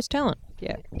coming a serious talent.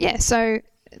 Yeah. Yeah, so...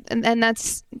 And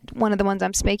that's one of the ones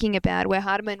I'm speaking about, where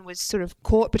Hardiman was sort of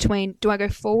caught between, do I go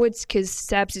forwards because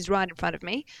Sabs is right in front of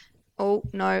me? Oh,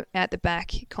 no, out the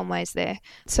back, Conway's there.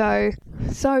 So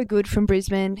good from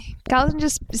Brisbane. Carlton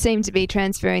just seem to be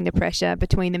transferring the pressure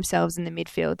between themselves and the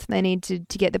midfield. They need to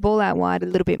get the ball out wide a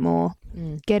little bit more,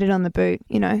 get it on the boot.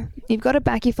 You've got to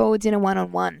back your forwards in a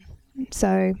one-on-one.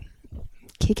 So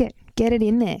kick it, get it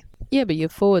in there. Yeah, but your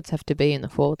forwards have to be in the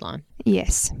forward line.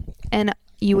 Yes, and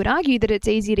you would argue that it's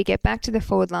easier to get back to the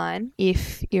forward line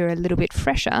if you're a little bit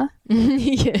fresher.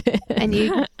 Yeah. And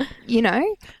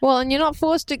Well, and you're not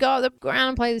forced to go up the ground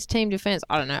and play this team defence.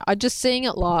 I don't know. Just seeing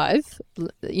it live,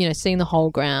 seeing the whole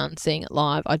ground, seeing it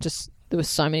live, there were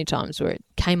so many times where it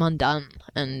came undone.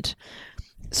 And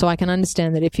so I can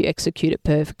understand that if you execute it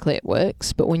perfectly, it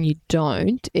works. But when you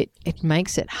don't, it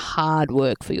makes it hard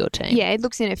work for your team. Yeah, it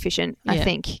looks inefficient, I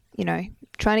think.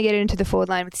 Trying to get it into the forward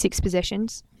line with 6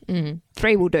 possessions.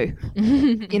 3 will do.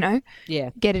 Yeah.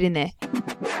 Get it in there.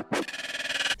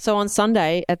 So on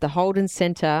Sunday at the Holden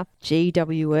Centre,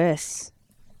 GWS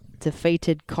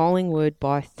defeated Collingwood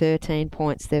by 13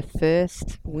 points, their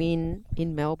first win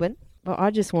in Melbourne. But I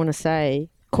just want to say,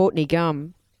 Courtney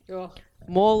Gum,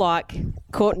 more like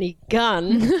Courtney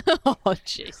Gunn. Oh,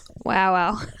 jeez.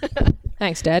 Wow.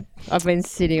 Thanks, Dad. I've been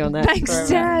sitting on that Thanks, for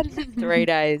Dad. 3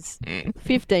 days.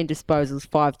 15 disposals,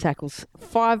 5 tackles,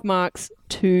 5 marks,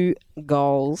 2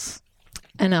 goals.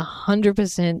 And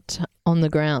 100% on the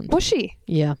ground. Was she?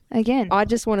 Yeah. Again. I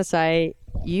just want to say,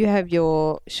 you have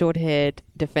your short-haired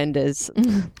defenders.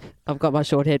 I've got my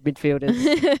short-haired midfielders.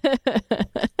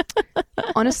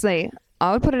 Honestly,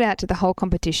 I would put it out to the whole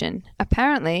competition.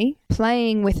 Apparently,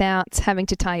 playing without having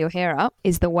to tie your hair up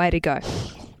is the way to go.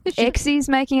 Exy's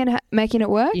making it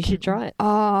work? You should try it.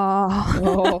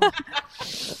 Oh.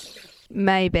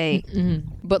 Maybe.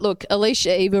 But look,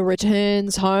 Alicia Eva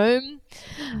returns home.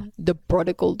 The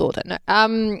prodigal daughter. No.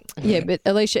 But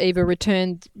Alicia Eva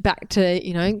returned back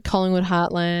to, Collingwood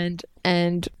Heartland,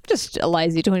 and just a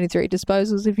lazy 23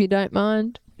 disposals, if you don't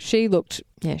mind. She looked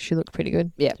pretty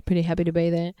good. Yeah. Pretty happy to be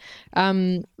there.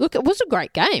 Look, it was a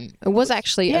great game. It was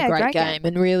actually a great game.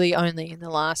 And really only in the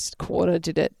last quarter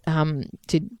did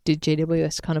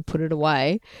GWS kind of put it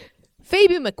away.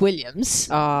 Phoebe McWilliams.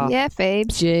 Oh, Yeah,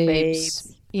 Phoebes.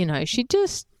 Jeeves. She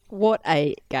just... what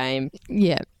a game.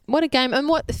 Yeah. What a game. And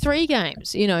what 3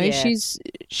 games,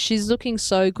 she's looking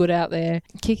so good out there,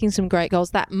 kicking some great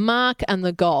goals. That mark and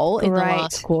the goal in the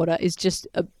last quarter is just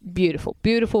beautiful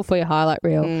for your highlight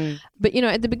reel. But,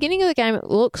 at the beginning of the game, it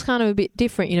looks kind of a bit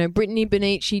different. Brittany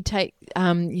Benici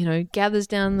gathers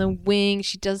down the wing.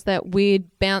 She does that weird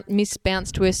miss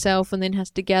bounce to herself and then has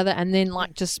to gather and then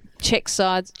just check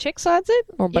sides it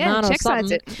or banana or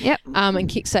something. It. Yep. And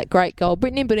kicks that great goal.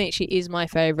 Brittany Benici is my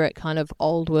favourite kind of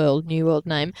old world, new world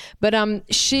name. But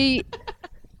she,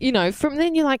 from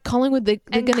then you're like, Collingwood, they're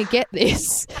going to get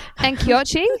this. And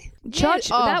Kyochi?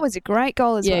 That was a great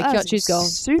goal as well. Yeah, Kyochi's goal.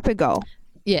 Super goal.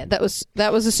 Yeah, that was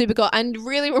a super goal, and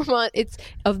really it's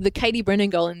of the Katie Brennan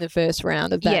goal in the first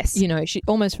round of that. Yes. She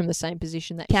almost from the same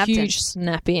position, that Captain. huge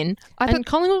snap in. And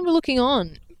Collingwood were looking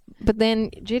on, but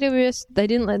then GWS, they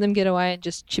didn't let them get away and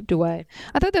just chipped away.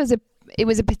 I thought it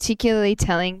was a particularly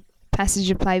telling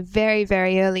passage of play very,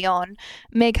 very early on.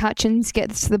 Meg Hutchins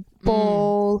gets the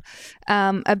ball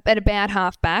at about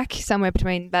half back, somewhere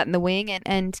between that and the wing,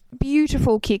 and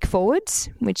beautiful kick forwards,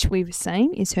 which we were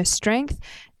saying is her strength.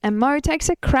 And Mo takes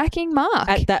a cracking mark.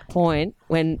 At that point,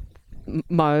 when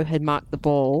Mo had marked the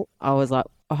ball, I was like,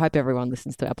 I hope everyone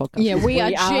listens to our podcast. Yeah, we are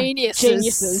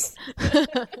geniuses.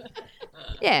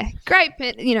 Yeah, great,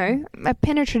 a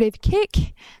penetrative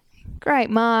kick. Great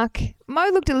mark. Mo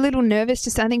looked a little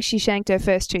nervous. I think she shanked her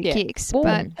first 2 kicks. Well,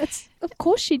 but of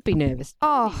course she'd be nervous.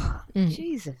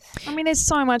 Jesus. I mean, there's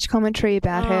so much commentary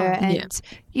about her and,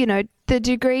 the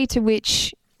degree to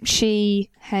which she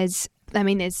has... I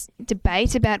mean, there's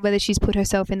debate about whether she's put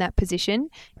herself in that position.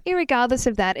 Irregardless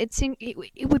of that,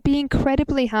 it would be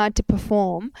incredibly hard to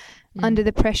perform under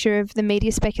the pressure of the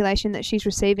media speculation that she's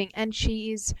receiving. And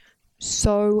she is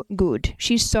so good.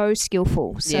 She's so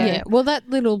skillful. So. Yeah. Well, that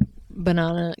little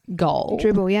banana goal.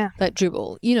 Dribble, yeah. That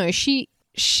dribble.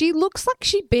 She looks like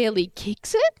she barely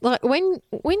kicks it. Like when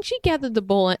she gathered the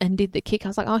ball and did the kick, I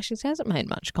was like, oh, she hasn't made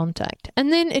much contact.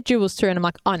 And then it dribbles through and I'm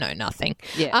like, I know nothing.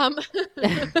 Yeah.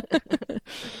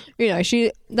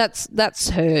 That's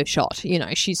her shot.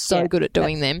 She's so good at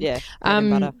doing them. Yeah.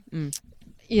 And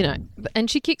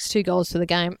she kicks 2 goals for the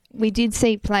game. We did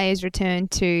see players return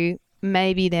to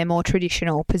maybe their more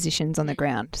traditional positions on the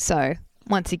ground. So,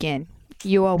 once again,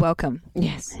 you are welcome.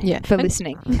 Yes. Yeah. For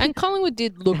listening. And Collingwood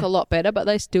did look a lot better, but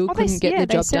they still couldn't get the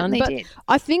job done. But did.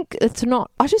 I think it's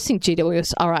not. I just think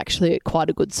GWS are actually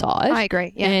quite a good side. I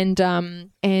agree. Yeah.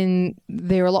 And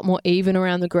they're a lot more even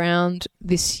around the ground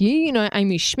this year.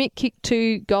 Amy Schmidt kicked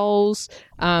 2 goals.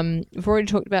 We've already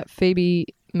talked about Phoebe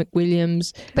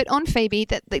McWilliams. But on Phoebe,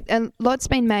 a lot's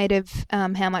been made of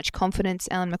how much confidence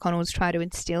Alan McConnell's tried to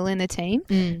instill in the team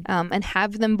and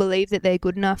have them believe that they're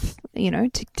good enough,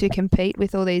 to compete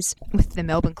with with the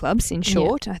Melbourne clubs, in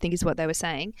short, I think is what they were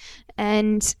saying.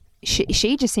 And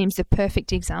she just seems the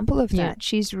perfect example of that. Yeah.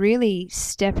 She's really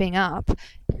stepping up,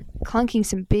 clunking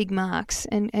some big marks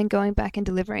and going back and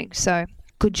delivering. So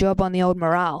good job on the old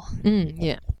morale.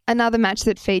 Yeah. Another match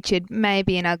that featured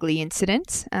maybe an ugly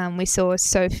incident. We saw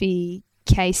Sophie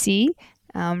Casey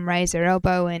raise her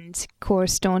elbow and Cora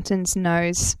Staunton's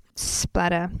nose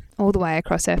splatter all the way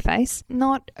across her face.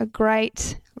 Not a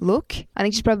great look. I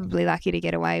think she's probably lucky to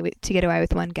get away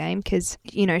with one game because,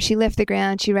 she left the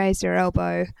ground, she raised her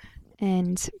elbow,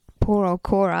 and poor old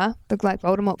Cora looked like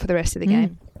Voldemort for the rest of the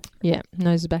game. Yeah,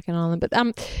 nose is back in Ireland. But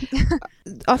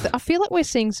I feel like we're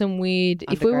seeing some weird...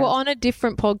 If we were on a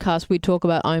different podcast, we'd talk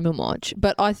about Omen Watch.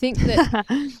 But I think that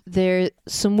there are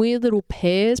some weird little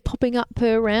pairs popping up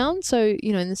per round. So,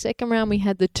 in the second round, we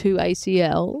had the 2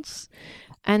 ACLs.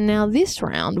 And now this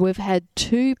round, we've had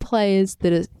 2 players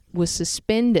that were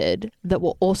suspended that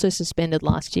were also suspended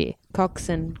last year. Cox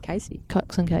and Casey.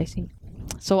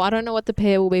 So I don't know what the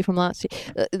pair will be from last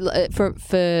year. I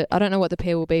don't know what the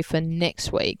pair will be for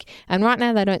next week. And right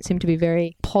now they don't seem to be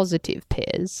very positive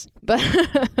pairs. But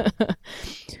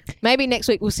maybe next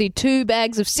week we'll see 2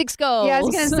 bags of 6 goals. Yeah, I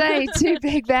was going to say 2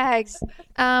 big bags.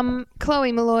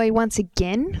 Chloe Malloy once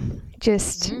again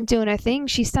just doing her thing.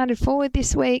 She started forward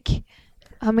this week.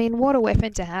 I mean, what a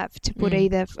weapon to have to put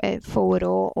either forward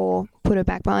or put her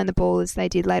back behind the ball as they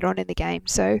did later on in the game.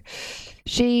 So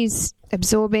she's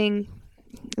absorbing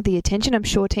the attention. I'm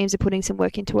sure teams are putting some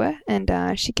work into her,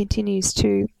 and she continues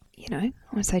to, I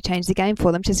want to say change the game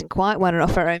for them. She hasn't quite won it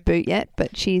off her own boot yet,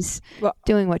 but she's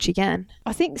doing what she can.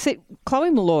 I think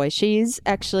Chloe Malloy, she is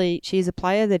a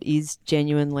player that is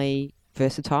genuinely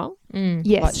versatile.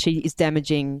 Yes. Like she is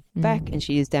damaging back and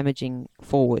she is damaging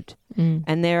forward.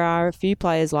 And there are a few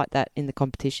players like that in the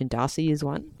competition. Darcy is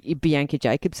one. Bianca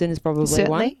Jacobson is probably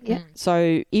Certainly, one. yeah.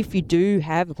 So if you do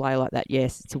have a player like that,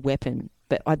 yes, it's a weapon.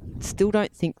 But I still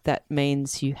don't think that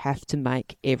means you have to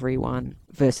make everyone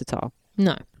versatile.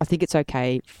 No. I think it's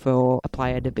okay for a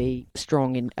player to be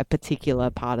strong in a particular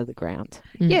part of the ground.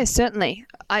 Yeah, certainly.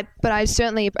 But I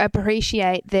certainly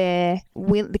appreciate the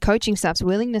coaching staff's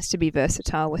willingness to be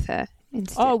versatile with her.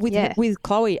 With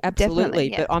Chloe, absolutely.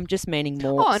 Definitely, yeah. But I'm just meaning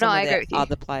more I agree with you.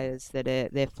 other players that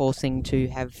they're forcing to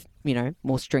have,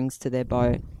 more strings to their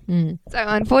bow. So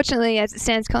unfortunately, as it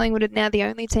stands, Collingwood are now the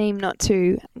only team not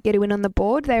to get a win on the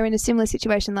board. They were in a similar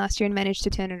situation last year and managed to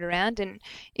turn it around. And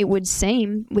it would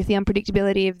seem, with the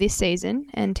unpredictability of this season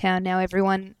and how now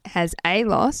everyone has a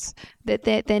loss, that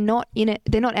they're not in it.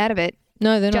 They're not out of it.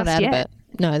 No, they're not out yet. of it.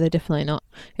 No, they're definitely not.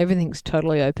 Everything's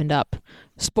totally opened up.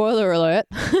 Spoiler alert.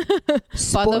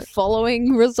 By the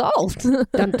following result.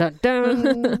 Dun, dun,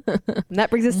 dun. And that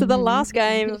brings us to the last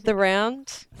game of the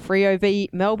round. Freo v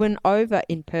Melbourne over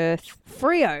in Perth.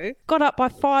 Freo got up by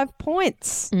 5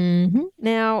 points. Mm-hmm.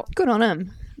 Now, Good on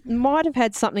them. might have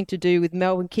had something to do with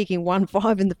Melbourne kicking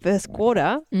 1-5 in the first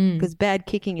quarter because bad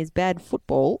kicking is bad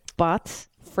football. But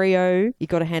Freo, you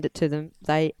got to hand it to them.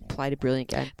 They played a brilliant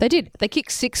game. They did. They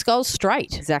kicked 6 goals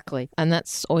straight. Exactly. And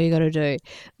that's all you got to do.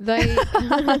 They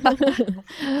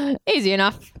easy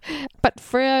enough. But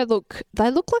Freo look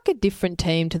like a different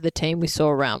team to the team we saw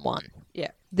round 1.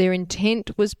 Yeah. Their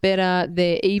intent was better.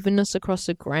 Their evenness across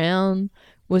the ground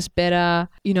was better.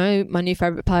 You know, my new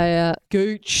favourite player,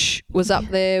 Gooch, was up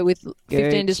there with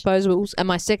 15 disposals. And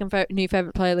my second new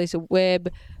favourite player, Lisa Webb,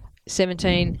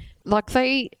 17. Like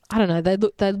I don't know,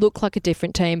 they look like a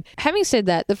different team. Having said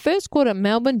that, the first quarter,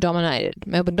 Melbourne dominated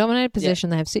possession.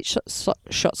 They have 6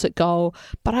 shots at goal.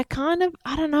 But I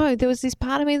don't know, there was this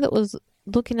part of me that was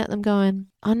looking at them going,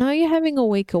 I know you're having a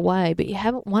week away, but you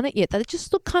haven't won it yet. They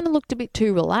just looked a bit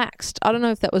too relaxed. I don't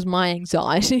know if that was my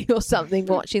anxiety or something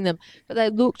watching them, but they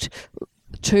looked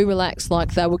too relaxed,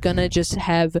 like they were going to just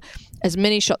have as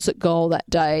many shots at goal that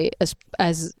day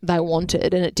as they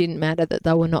wanted, and it didn't matter that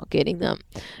they were not getting them.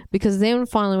 Because then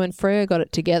finally when Freo got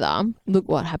it together, look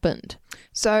what happened.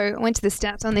 So I went to the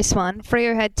stats on this one.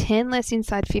 Freo had 10 less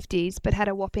inside 50s, but had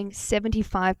a whopping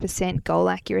 75% goal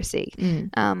accuracy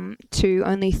to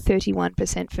only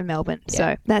 31% for Melbourne. Yeah.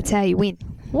 So that's how you win.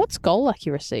 What's goal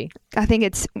accuracy? I think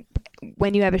it's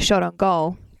when you have a shot on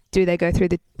goal, do they go through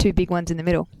the 2 big ones in the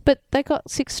middle? But they got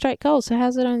 6 straight goals, so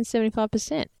how's it only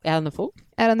 75%? Out on the full?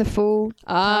 Out on the full,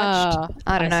 Ah, touched.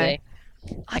 I don't know. see.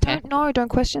 I don't know. Don't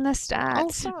question the stats. Oh,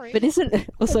 sorry. But isn't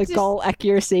also goal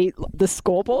accuracy the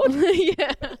scoreboard?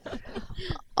 Yeah.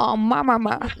 Oh, ma.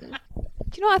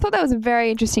 Do you know, I thought that was a very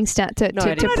interesting stat to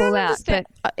pull out. But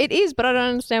It is, but I don't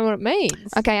understand what it means.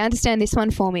 okay, understand this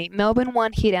one for me. Melbourne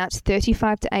won hit-outs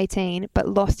 35-18, but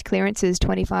lost clearances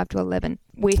 25-11.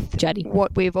 With Juddy.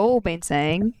 what we've all been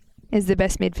saying is the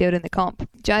best midfield in the comp.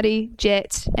 Juddy,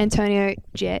 Jet, Antonio,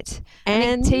 Jet. I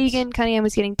And think Tegan Cunningham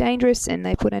was getting dangerous, and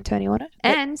they put Antonio on it.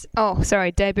 And,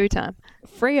 debut time.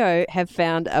 Freo have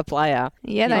found a player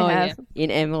Yeah, they Oh, have.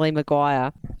 in Emily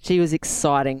Maguire. She was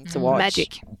exciting to watch.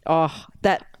 Magic. Oh,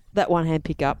 that one-hand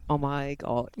pickup. Oh, my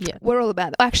God. Yeah. We're all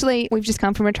about that. Actually, we've just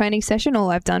come from a training session. All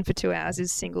I've done for 2 hours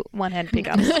is single one-hand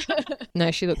pickups.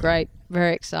 No, she looked great.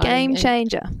 Very exciting. Game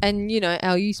changer. And, you know,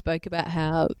 Al, you spoke about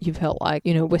how you felt like,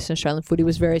 you know, Western Australian footy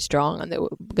was very strong and there were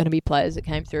going to be players that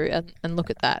came through and look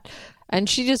at that. And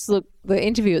she just looked, the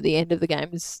interview at the end of the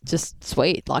game is just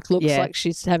sweet. Like, looks like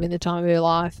she's having the time of her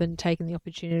life and taking the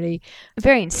opportunity.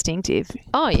 Very instinctive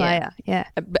player. Yeah.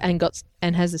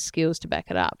 And has the skills to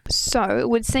back it up. So it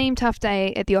would seem tough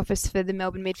day at the office for the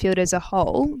Melbourne midfield as a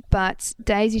whole, but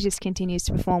Daisy just continues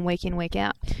to perform week in, week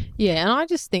out. Yeah, and I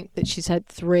just think that she's had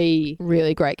 3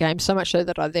 really great games, so much so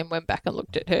that I then went back and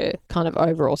looked at her kind of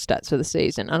overall stats for the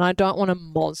season. And I don't want to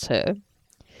moz her,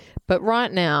 but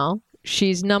right now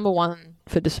she's number 1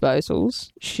 for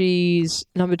disposals. She's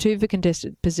number 2 for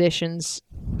contested possessions,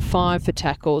 5 for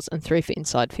tackles, and 3 for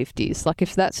inside 50s. Like,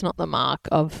 if that's not the mark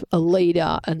of a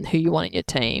leader and who you want in your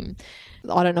team,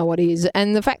 I don't know what is.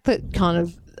 And the fact that kind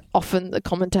of often the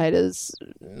commentators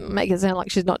make it sound like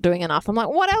she's not doing enough. I'm like,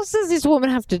 what else does this woman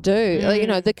have to do? Like, you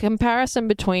know, the comparison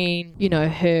between, you know,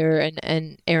 her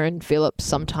and Erin Phillips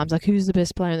sometimes, like, who's the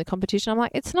best player in the competition? I'm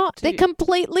like, it's not. They're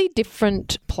completely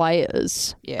different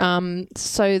players. Yeah.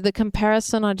 So the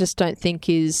comparison I just don't think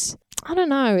is, I don't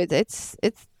know, it's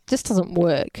just doesn't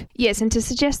work. Yes, and to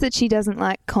suggest that she doesn't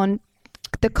like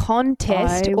the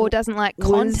contest or doesn't like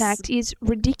contact is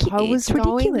ridiculous. I was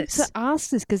ridiculous. going to ask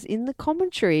this because in the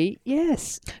commentary,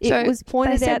 yes, So it was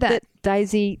pointed they said out that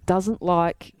Daisy doesn't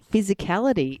like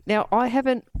physicality. Now, I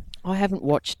haven't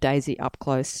watched Daisy up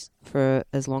close for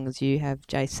as long as you have,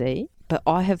 JC, but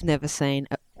I have never seen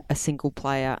a single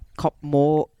player cop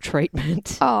more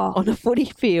treatment on a footy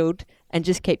field and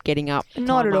just keep getting up.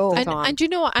 Not at all. And you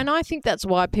know what? And I think that's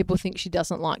why people think she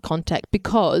doesn't like contact,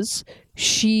 because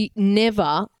she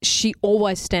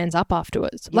always stands up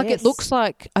afterwards. Like, it looks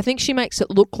like, I think she makes it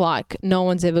look like no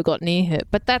one's ever got near her,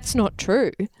 but that's not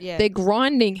true. Yeah. They're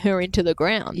grinding her into the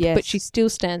ground, but she still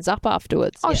stands up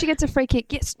afterwards. Oh, she gets a free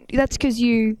kick. Yes, that's because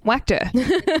you whacked her.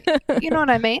 You know what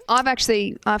I mean? I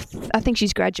think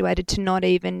she's graduated to not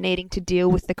even needing to deal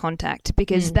with the contact,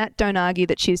 because that don't argue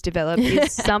that she's developed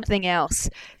is something else.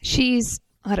 She's,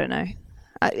 I don't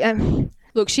know.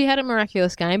 Look, she had a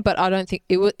miraculous game, but I don't think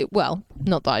it was, well,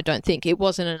 not that I don't think, it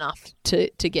wasn't enough to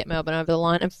get Melbourne over the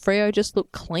line. And Freo just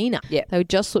looked cleaner. Yeah. They would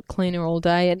just look cleaner all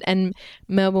day. And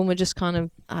Melbourne were just kind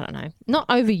of, I don't know, not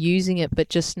overusing it, but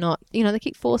just not, you know, they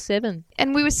kicked 4-7.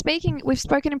 And we've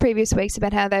spoken in previous weeks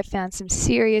about how they've found some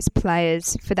serious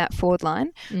players for that forward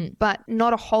line, but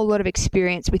not a whole lot of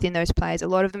experience within those players. A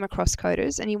lot of them are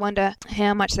cross-coders, and you wonder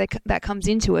how much that comes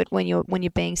into it when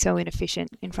you're being so inefficient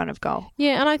in front of goal.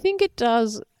 Yeah, and I think it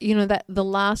does, you know, that the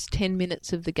last 10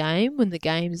 minutes of the game when the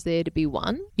games there to be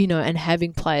won, you know, and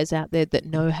having players out there that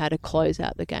know how to close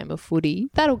out the game of footy,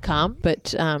 that'll come. But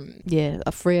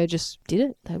Freo just did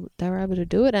it. They were able to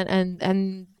do it,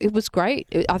 and it was great.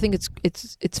 I think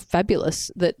it's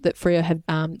fabulous that Freo have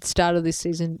started this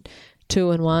season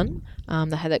 2-1.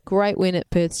 They had that great win at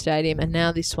Perth Stadium, and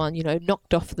now this one, you know,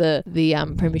 knocked off the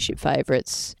premiership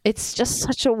favourites. It's just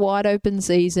such a wide open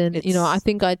season. You know, I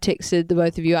think I texted the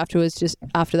both of you afterwards, just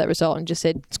after that result, and just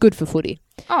said it's good for footy.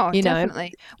 Oh, you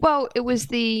definitely. Well, it was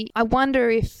I wonder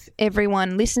if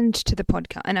everyone listened to the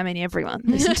podcast, and I mean everyone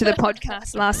listened to the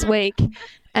podcast last week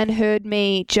and heard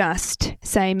me just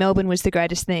say Melbourne was the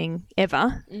greatest thing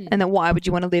ever, and that why would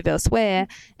you want to live elsewhere,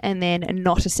 and then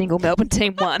not a single Melbourne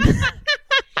team won.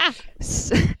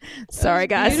 Sorry,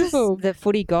 guys. Beautiful. The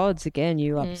footy gods again.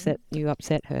 You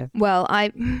upset her. Well,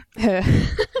 her.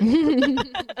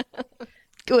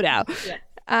 Good Al.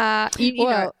 Yeah. You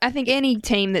know, I think any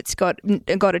team that's got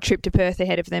a trip to Perth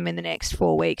ahead of them in the next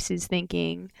 4 weeks is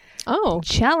thinking,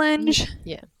 challenge.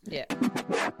 Yeah.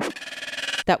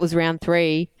 That was round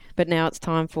 3, but now it's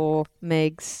time for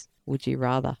Meg's Would You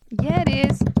Rather. Yeah,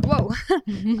 it is. Whoa.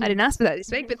 I didn't ask for that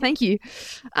this week, but thank you.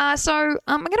 So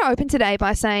I'm going to open today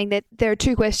by saying that there are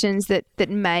 2 questions that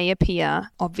may appear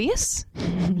obvious.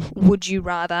 Would you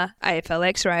rather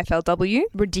AFLX or AFLW?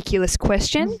 Ridiculous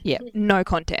question. Yep. No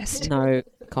contest. No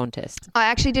contest. I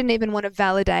actually didn't even want to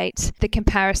validate the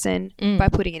comparison by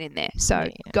putting it in there. So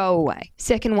go away.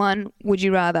 Second one, would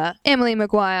you rather Emily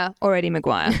Maguire or Eddie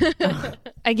Maguire?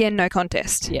 Again, no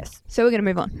contest. Yes. So we're going to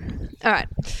move on. All right.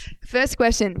 First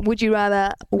question, would you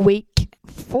rather week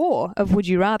 4 of Would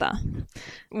You Rather?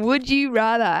 Would you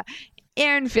rather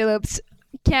Aaron Phillips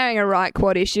carrying a right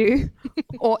quad issue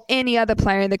or any other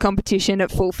player in the competition at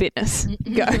full fitness?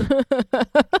 Go.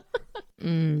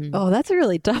 Oh, that's a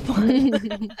really tough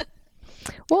one.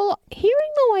 Well, hearing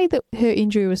the way that her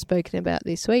injury was spoken about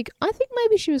this week, I think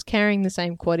maybe she was carrying the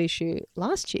same quad issue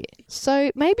last year.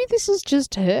 So maybe this is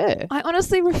just her. I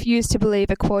honestly refuse to believe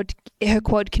her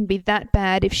quad can be that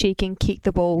bad if she can kick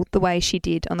the ball the way she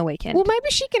did on the weekend. Well,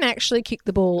 maybe she can actually kick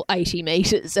the ball 80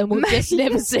 metres and we've just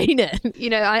never seen it.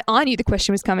 You know, I knew the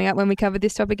question was coming up when we covered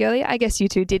this topic earlier. I guess you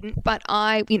two didn't. But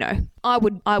I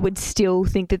would still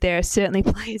think that there are certainly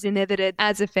players in there that are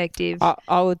as effective.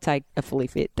 I would take a fully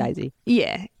fit Daisy.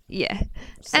 Yeah.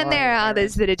 Sorry, and there are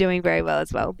others that are doing very well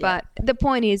as well. But the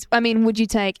point is, I mean, would you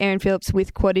take Aaron Phillips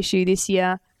with quad issue this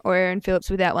year or Aaron Phillips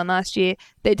without one last year?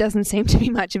 There doesn't seem to be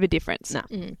much of a difference. No.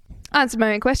 Answered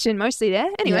my own question mostly there.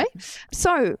 Anyway,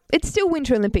 So it's still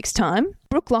Winter Olympics time.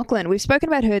 Brooke Lachlan, we've spoken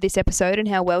about her this episode and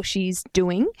how well she's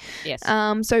doing. Yes.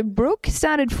 So Brooke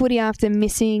started footy after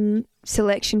missing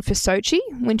selection for Sochi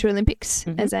Winter Olympics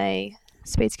as a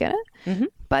speed skater. Mm-hmm.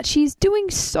 But she's doing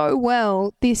so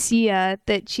well this year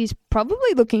that she's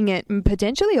probably looking at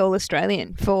potentially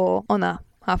All-Australian on the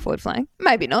half-forward flank.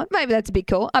 Maybe not. Maybe that's a big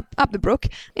call. Up the brook.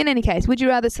 In any case, would you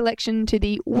rather selection to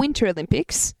the Winter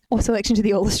Olympics or selection to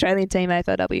the All-Australian team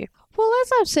AFLW? Well,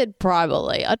 as I've said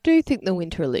privately, I do think the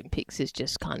Winter Olympics is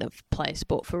just kind of play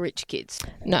sport for rich kids.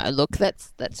 No, look,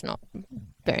 that's not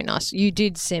very nice. You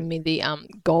did send me the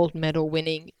gold medal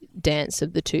winning dance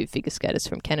of the 2 figure skaters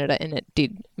from Canada, and it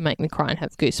did make me cry and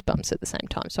have goosebumps at the same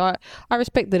time. So I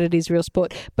respect that it is real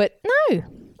sport. But no,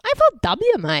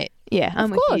 AFLW, mate. Yeah, I'm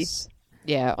of with course.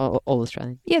 Yeah, all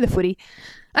Australian. Yeah, the footy.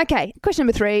 Okay, question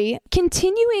number 3.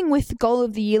 Continuing with goal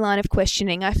of the year line of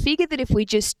questioning, I figured that if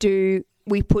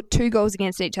we put 2 goals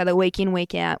against each other week in,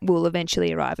 week out, we'll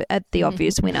eventually arrive at the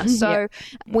obvious winner. So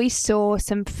we saw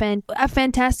a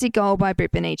fantastic goal by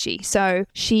Britt Benici. So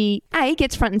she,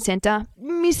 gets front and centre,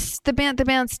 missed the bounce. The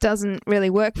bounce doesn't really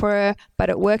work for her, but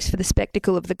it works for the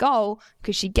spectacle of the goal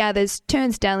because she gathers,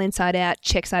 turns Dale inside out,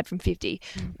 check side from 50.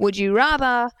 Would you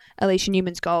rather Alicia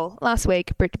Newman's goal last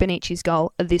week, Britt Benici's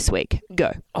goal this week?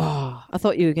 Go. Oh, I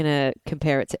thought you were going to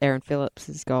compare it to Aaron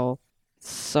Phillips' goal.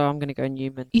 So I'm going to go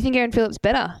Newman. You think Aaron Phillips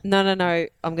better? No.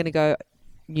 I'm going to go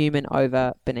Newman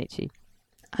over Benici.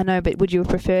 I know, but would you have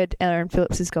preferred Aaron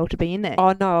Phillips' goal to be in there?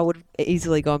 Oh, no, I would have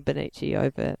easily gone Benici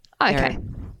over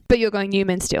Aaron. But you're going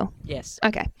Newman still? Yes.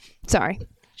 Okay. Sorry.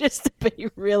 Just to be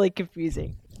really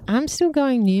confusing. I'm still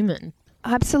going Newman.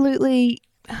 Absolutely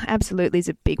is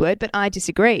a big word, but I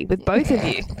disagree with both of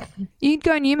you. You'd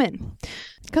go Newman.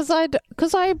 Because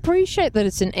I appreciate that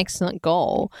it's an excellent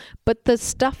goal, but the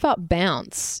stuff-up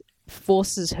bounce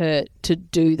forces her to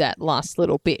do that last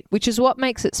little bit, which is what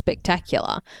makes it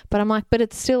spectacular. But I'm like, but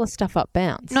it's still a stuff-up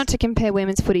bounce. Not to compare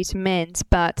women's footy to men's,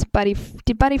 but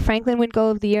did Buddy Franklin win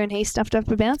goal of the year and he stuffed up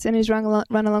a bounce and his run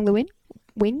along the win?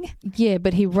 wing. Yeah,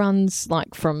 but he runs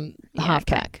like from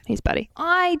halfback. His buddy.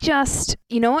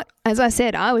 You know what? As I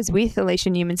said, I was with Alicia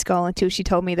Newman-Skoll until she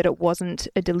told me that it wasn't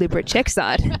a deliberate check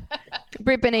side.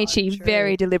 Britt Benici,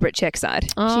 very deliberate check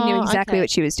side. She knew exactly what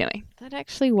she was doing. That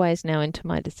actually weighs now into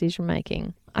my decision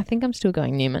making. I think I'm still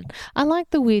going Newman. I like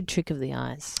the weird trick of the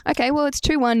eyes. Okay, well, it's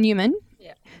 2-1 Newman.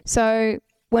 Yeah. So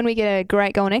when we get a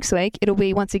great goal next week, it'll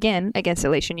be once again against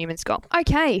Alicia Newman-Skoll.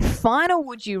 Okay, final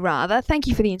would you rather. Thank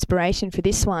you for the inspiration for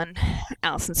this one,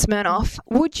 Alison Smirnoff.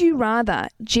 Would you rather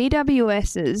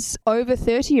GWS's over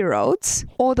 30-year-olds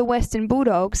or the Western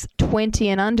Bulldogs 20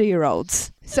 and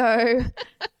under-year-olds? So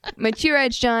mature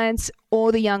age giants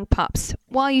or the young pups.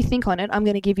 While you think on it, I'm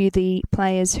going to give you the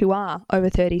players who are over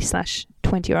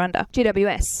 30/20 or under.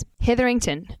 GWS,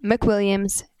 Hetherington,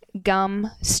 McWilliams,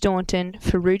 Gum, Staunton,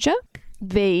 Ferrugia.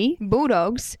 V,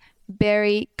 Bulldogs,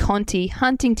 Berry, Conti,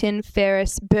 Huntington,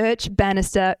 Ferris, Birch,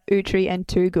 Bannister, Utri and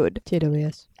Toogood.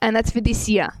 GWS. And that's for this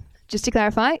year. Just to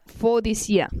clarify, for this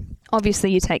year.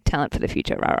 Obviously, you take talent for the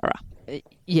future. Rah, rah, rah.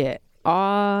 Yeah,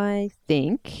 I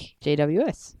think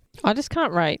GWS. I just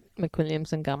can't rate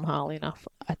McWilliams and Gum highly enough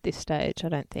at this stage, I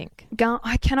don't think. Gum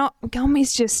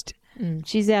is just...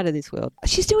 She's out of this world.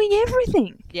 She's doing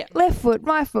everything. Yeah. Left foot,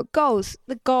 right foot, goals.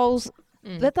 The goals...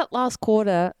 That last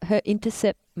quarter, her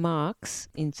intercept marks,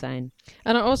 insane.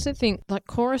 And I also think, like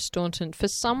Cora Staunton, for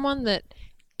someone that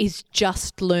is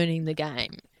just learning the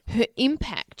game, her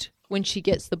impact when she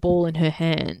gets the ball in her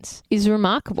hands is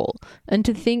remarkable. And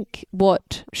to think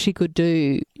what she could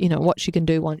do, what she can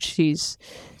do once she's...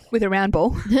 With a round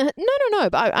ball. No.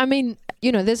 But I mean,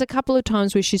 there's a couple of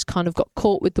times where she's kind of got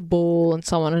caught with the ball and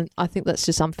so on. And I think that's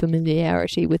just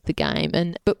unfamiliarity with the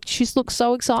game. But she's looked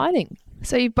so exciting.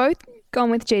 So you've both gone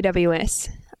with GWS.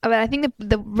 But I think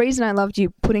the reason I loved you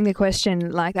putting the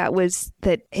question like that was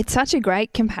that it's such a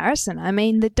great comparison. I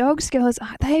mean, the Dogs girls,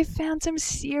 they've found some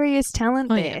serious talent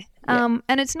there. Yeah.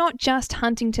 And it's not just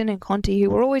Huntington and Conti, who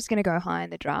were always going to go high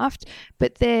in the draft,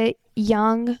 but they're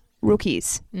young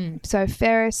rookies. So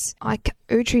Ferris,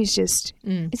 Utri's just...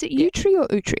 Is it Utri or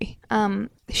Utri?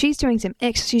 She's doing some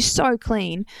she's so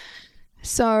clean.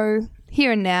 So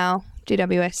here and now,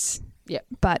 GWS. Yep.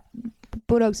 But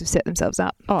Bulldogs have set themselves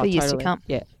up for years to come.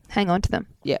 Yeah. Hang on to them.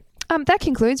 Yeah. That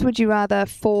concludes Would You Rather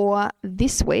for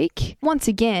this week. Once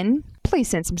again, please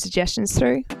send some suggestions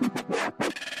through.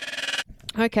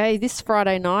 Okay, this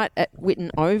Friday night at Whitten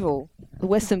Oval, the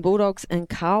Western Bulldogs and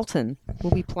Carlton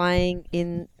will be playing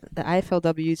in the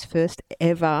AFLW's first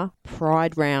ever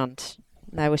Pride round.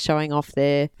 They were showing off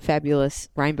their fabulous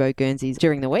rainbow Guernseys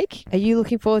during the week. Are you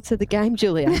looking forward to the game,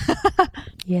 Julia?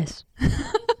 Yes.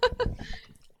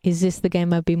 Is this the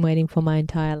game I've been waiting for my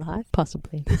entire life?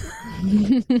 Possibly.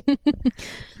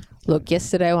 Look,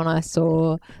 yesterday when I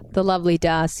saw the lovely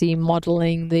Darcy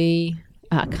modelling the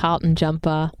Carlton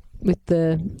jumper with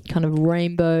the kind of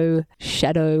rainbow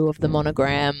shadow of the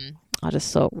monogram, I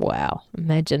just thought, wow,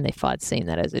 imagine if I'd seen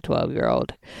that as a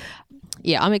 12-year-old.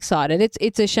 Yeah, I'm excited.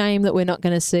 It's a shame that we're not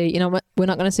going to see, we're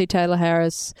not going to see Taylor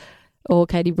Harris or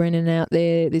Katie Brennan out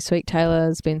there this week.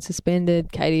 Taylor's been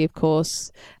suspended. Katie, of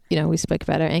course, we spoke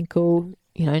about her ankle.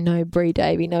 No Bree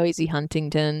Davey, no Izzy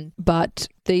Huntington. But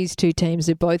these two teams,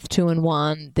 they're both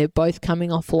 2-1. They're both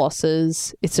coming off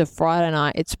losses. It's a Friday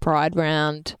night. It's Pride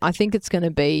round. I think it's going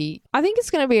to be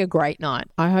a great night.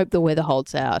 I hope the weather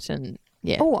holds out and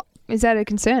yeah. Oh, is that a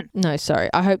concern? No, sorry.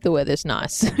 I hope the weather's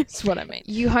nice. That's what I mean.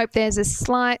 You hope there's a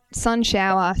slight sun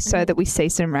shower so that we see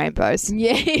some rainbows.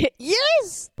 Yeah.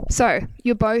 Yes. So,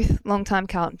 you're both long-time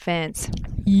Carlton fans.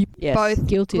 Yes. Both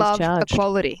Guilty as love charged.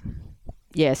 equality.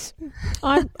 Yes.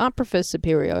 I prefer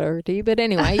superiority, but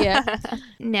anyway, yeah.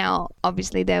 Now,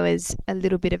 obviously, there was a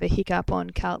little bit of a hiccup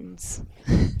on Carlton's.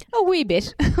 A wee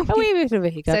bit of a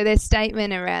hiccup. So their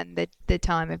statement around the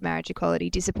time of marriage equality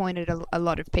disappointed a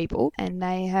lot of people, and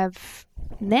they have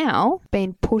now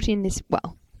been put in this,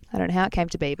 well, I don't know how it came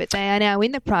to be, but they are now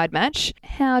in the Pride match.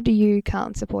 How do you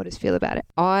Carlton supporters feel about it?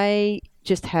 I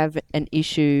just have an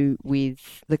issue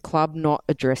with the club not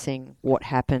addressing what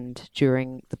happened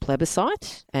during the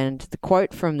plebiscite. And the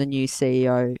quote from the new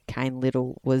CEO, Kane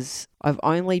Little, was, "I've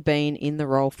only been in the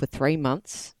role for 3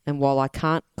 months, and while I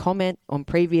can't comment on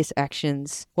previous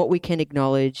actions, what we can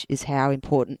acknowledge is how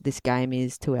important this game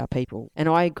is to our people." And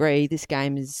I agree, this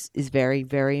game is very,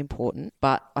 very important,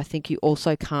 but I think you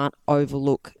also can't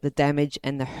overlook the damage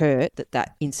and the hurt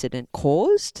that incident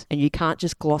caused. And you can't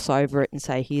just gloss over it and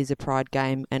say, here's a Pride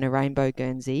game and a rainbow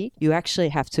Guernsey. You actually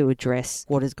have to address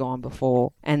what has gone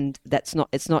before. And it's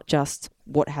not just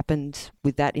what happened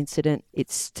with that incident.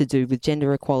 It's to do with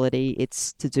gender equality.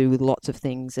 It's to do with lots of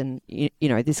things. And, you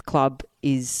know, this club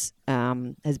is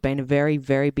has been a very,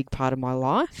 very big part of my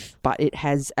life, but it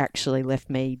has actually left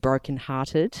me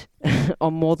brokenhearted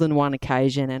on more than one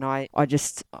occasion. And I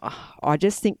just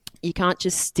think you can't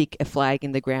just stick a flag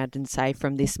in the ground and say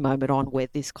from this moment on we're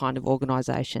this kind of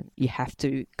organisation. You have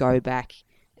to go back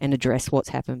and address what's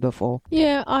happened before.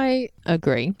 Yeah, I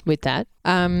agree with that.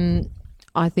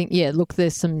 I think, look,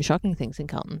 there's some shocking things in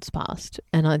Carlton's past,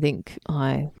 and I think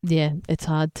it's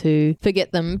hard to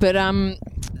forget them. But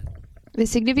the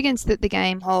significance that the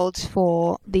game holds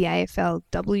for the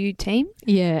AFLW team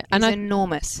is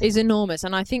enormous. Is enormous,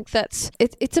 and I think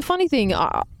it's a funny thing.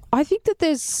 I think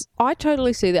that I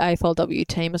totally see the AFLW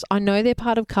team as, I know they're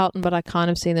part of Carlton, but I kind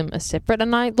of see them as separate.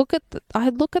 And I look at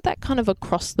that kind of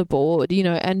across the board, you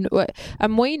know, and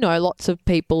we know lots of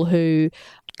people who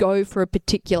go for a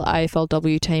particular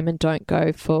AFLW team and don't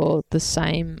go for the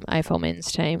same AFL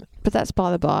men's team. But that's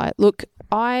by the by. Look,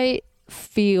 I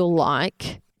feel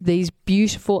like these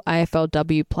beautiful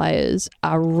AFLW players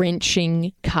are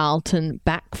wrenching Carlton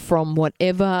back from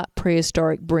whatever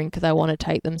prehistoric brink they want to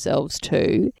take themselves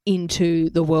to into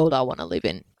the world I want to live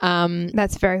in.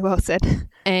 That's very well said.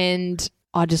 And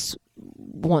I just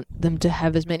want them to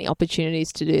have as many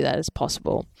opportunities to do that as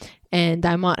possible. And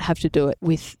they might have to do it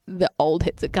with the old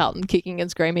heads at Carlton kicking and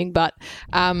screaming. But,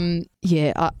 I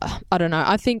don't know.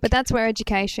 I think... But that's where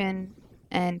education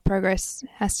and progress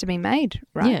has to be made,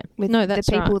 right? Yeah. With that's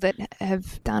the people right. that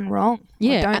have done wrong.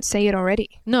 Yeah. Or don't see it already.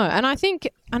 No, and I think,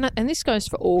 and this goes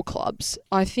for all clubs,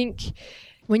 I think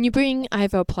when you bring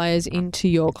AFL players into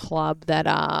your club that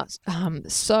are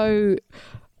so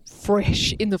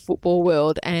fresh in the football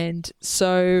world and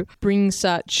so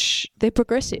they're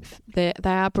progressive. They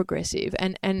are progressive.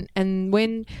 And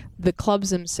when the clubs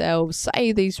themselves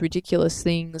say these ridiculous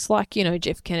things, like, you know,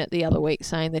 Jeff Kennett the other week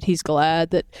saying that he's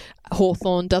glad that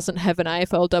Hawthorn doesn't have an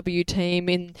AFLW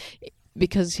team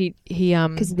because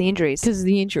because of the injuries. Because of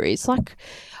the injuries. Like,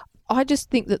 I just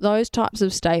think that those types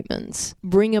of statements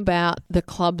bring about the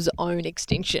club's own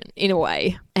extinction in a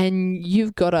way. And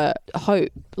you've got to hope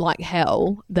like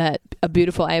hell that a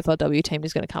beautiful AFLW team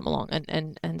is going to come along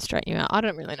and straighten you out. I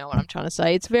don't really know what I'm trying to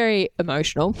say. It's very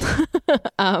emotional.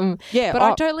 But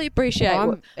I totally appreciate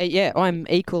I'm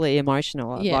equally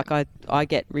emotional. Yeah. Like I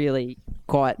get really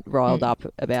quite riled up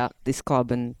about this club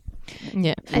and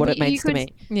what it means to me.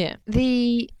 Yeah.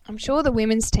 I'm sure the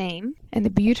women's team and the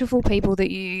beautiful people that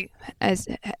you, as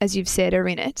you've said, are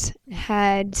in it,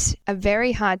 had a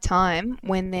very hard time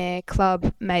when their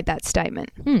club made that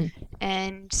statement.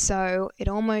 And so it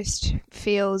almost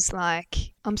feels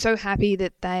like I'm so happy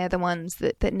that they are the ones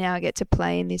that now get to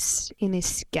play in this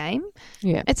game.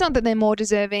 Yeah. It's not that they're more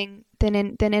deserving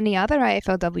than any other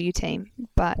AFLW team,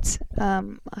 but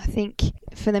I think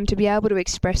for them to be able to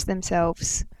express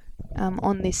themselves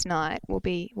on this night will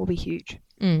be huge.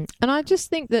 And I just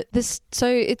think that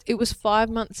it was 5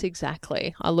 months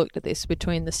exactly. I looked at this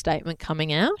between the statement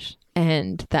coming out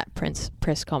and that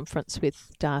press conference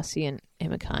with Darcy and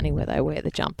Emma Carney where they wear the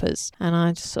jumpers. And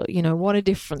I just thought, you know, what a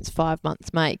difference 5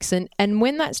 months makes. And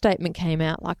when that statement came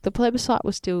out, like the plebiscite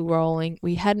was still rolling.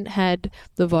 We hadn't had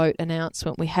the vote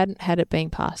announcement. We hadn't had it being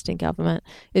passed in government,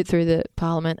 through the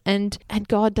parliament. And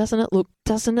God, doesn't it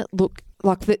look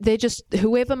like they're just,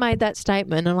 whoever made that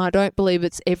statement, and I don't believe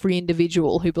it's every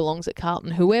individual who belongs at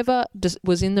Carlton, whoever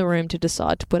was in the room to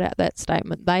decide to put out that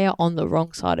statement, they are on the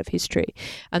wrong side of history.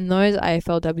 And those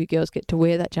AFLW girls get to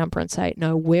wear that jumper and say,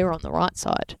 no, we're on the right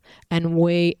side.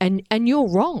 And you're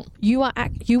wrong. You were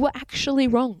actually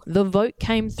wrong. The vote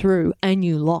came through and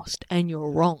you lost and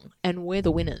you're wrong. And we're the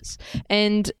winners.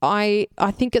 And I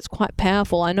think it's quite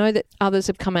powerful. I know that others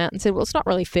have come out and said, well, it's not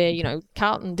really fair. You know,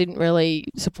 Carlton didn't really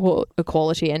support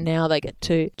equality and now they get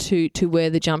to wear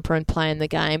the jumper and play in the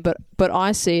game. But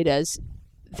I see it as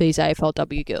these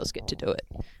AFLW girls get to do it.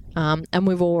 And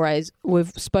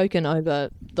we've spoken over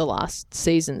the last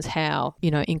seasons how, you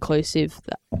know, inclusive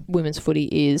women's footy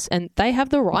is, and they have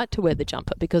the right to wear the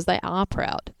jumper because they are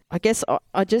proud. I guess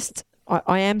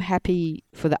I am happy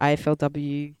for the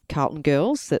AFLW Carlton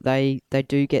girls that they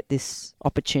do get this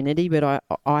opportunity, but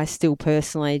I still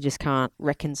personally just can't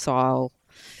reconcile,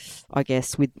 I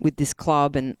guess, with this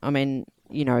club. And I mean,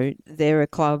 you know, they're a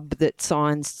club that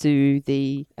signs to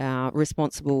the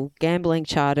responsible gambling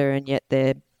charter, and yet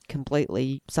they're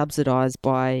completely subsidised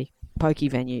by pokey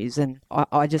venues. And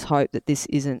I just hope that this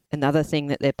isn't another thing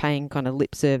that they're paying kind of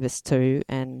lip service to.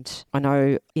 And I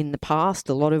know in the past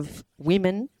a lot of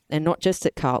women, and not just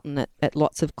at Carlton, at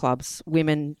lots of clubs,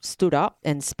 women stood up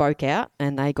and spoke out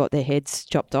and they got their heads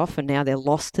chopped off and now they're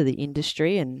lost to the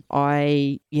industry. And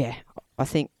I I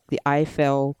think the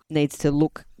AFL needs to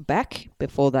look back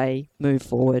before they move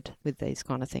forward with these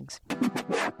kind of things.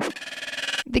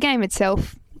 The game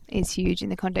itself is huge in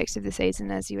the context of the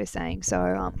season, as you were saying.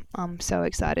 So I'm so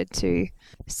excited to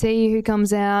see who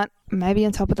comes out maybe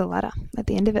on top of the ladder at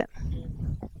the end of it.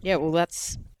 Yeah, well,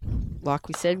 that's like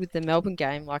we said with the Melbourne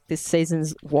game. Like, this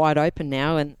season's wide open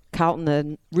now, and Carlton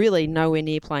are really nowhere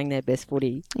near playing their best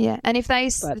footy. Yeah, and if they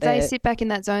sit back in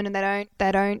that zone and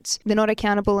they're not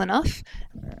accountable enough,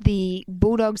 the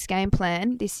Bulldogs' game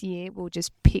plan this year will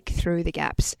just pick through the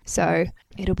gaps. So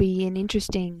it'll be an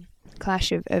interesting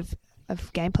clash of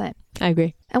game plan. I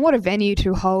agree. And what a venue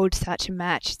to hold such a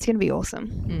match. It's going to be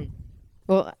awesome.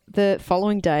 Well, the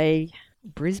following day,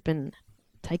 Brisbane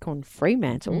take on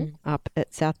Fremantle up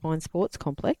at South Mine Sports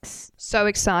Complex. So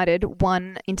excited.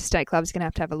 One interstate club's going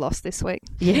to have a loss this week.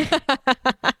 Yeah.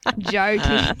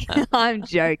 Joking. I'm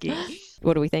joking.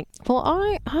 What do we think? Well,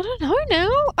 I don't know now.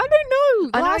 I don't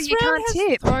know. I know Last you round can't has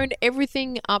tip. thrown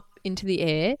everything up into the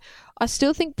air. I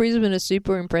still think Brisbane is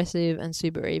super impressive and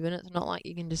super even. It's not like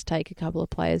you can just take a couple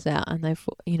of players out and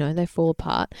they fall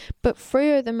apart. But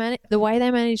Freo, the way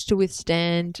they managed to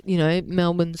withstand,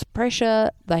 Melbourne's pressure,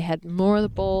 they had more of the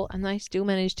ball and they still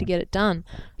managed to get it done.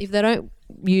 If they don't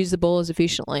use the ball as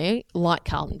efficiently, like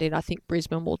Carlton did, I think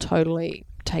Brisbane will totally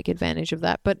take advantage of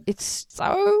that. But it's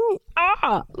so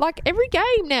like every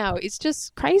game now, it's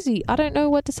just crazy. I don't know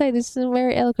what to say. This is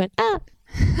very eloquent.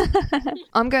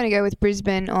 I'm going to go with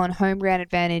Brisbane on home ground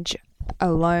advantage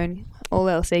alone, all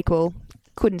else equal.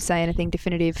 Couldn't say anything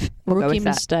definitive. We'll go Rookie with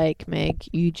that. mistake, Meg.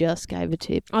 You just gave a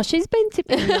tip. Oh, she's been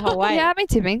tipping the whole way. Yeah, I've been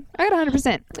tipping. I got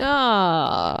 100%.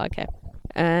 Oh, okay.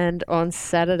 And on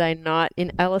Saturday night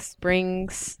in Alice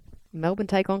Springs, Melbourne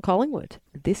take on Collingwood.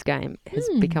 This game has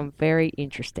become very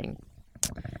interesting.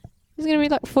 It's going to be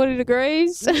like 40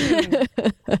 degrees.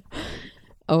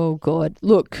 Oh, God.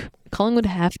 Look, Collingwood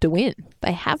have to win.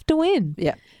 They have to win.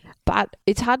 Yeah. But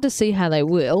it's hard to see how they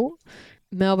will.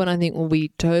 Melbourne, I think, will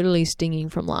be totally stinging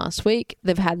from last week.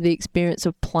 They've had the experience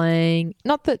of playing,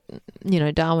 not that,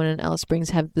 Darwin and Alice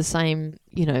Springs have the same,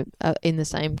 in the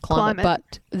same climate,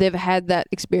 but they've had that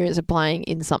experience of playing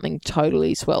in something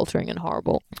totally sweltering and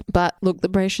horrible. But look, the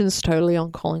pressure's totally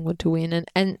on Collingwood to win.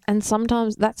 And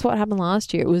sometimes that's what happened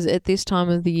last year. It was at this time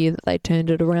of the year that they turned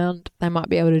it around. They might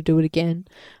be able to do it again.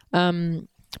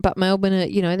 But Melbourne,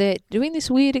 they're doing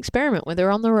this weird experiment where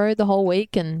they're on the road the whole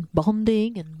week and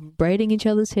bonding and braiding each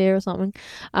other's hair or something,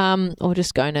 or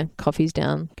just going to have coffees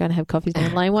down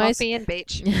laneways. Coffee and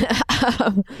beach.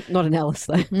 Not an Alice,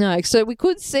 though. No, so we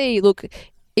could see, look,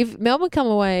 if Melbourne come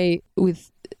away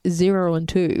with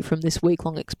 0-2 from this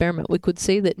week-long experiment, we could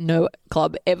see that no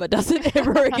club ever does it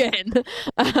ever again.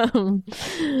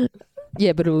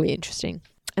 Yeah, but it will be interesting.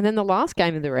 And then the last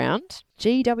game of the round,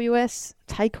 GWS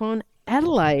take on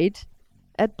Adelaide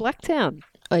at Blacktown.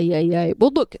 Oh, yeah.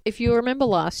 Well, look, if you remember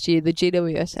last year, the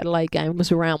GWS Adelaide game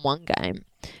was a round one game.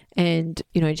 And,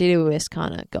 GWS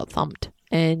kind of got thumped.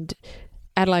 And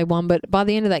Adelaide won, but by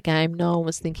the end of that game, no one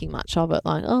was thinking much of it.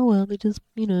 Like, oh, well, they just,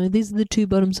 these are the two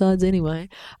bottom sides anyway.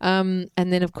 And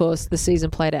then, of course, the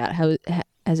season played out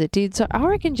as it did. So I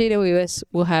reckon GWS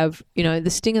will have, the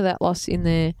sting of that loss in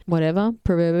their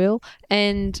proverbial.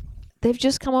 And they've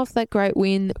just come off that great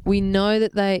win. We know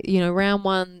that they, round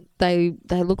one, they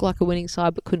look like a winning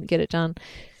side but couldn't get it done.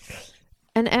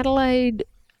 And Adelaide,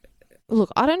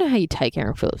 look, I don't know how you take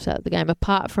Aaron Phillips out of the game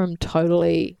apart from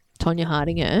totally Tonya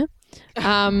Hardinger.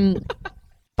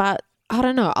 But I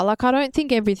don't know. I don't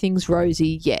think everything's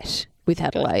rosy yet with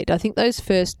Adelaide. I think those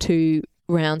first two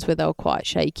rounds where they were quite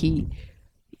shaky,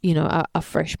 are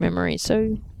fresh memory.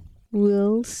 So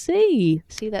we'll see.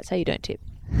 See, that's how you don't tip.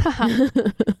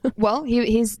 Well,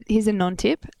 here's a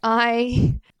non-tip.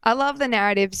 I love the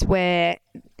narratives where,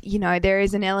 there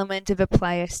is an element of a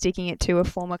player sticking it to a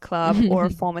former club or a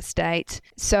former state.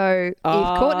 So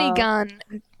if Courtney Gunn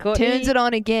turns it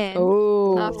on again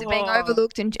after being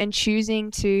overlooked and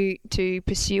choosing to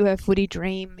pursue her footy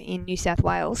dream in New South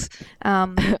Wales,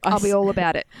 I'll be all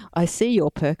about it. I see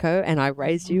your Perco and I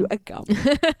raise you a gum.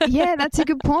 Yeah, that's a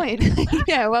good point.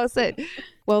 Yeah, well said.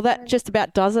 Well, that just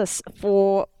about does us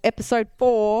for episode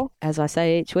 4. As I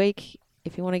say each week,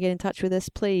 if you want to get in touch with us,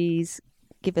 please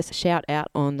give us a shout out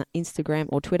on Instagram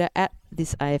or Twitter at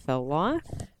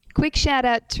ThisAFLLife. Quick shout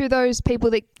out to those people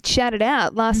that shouted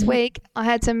out last week. I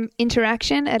had some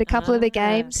interaction at a couple of the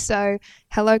games. So,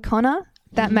 hello, Connor.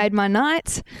 That made my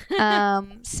night.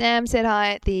 Sam said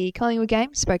hi at the Collingwood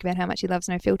game, spoke about how much he loves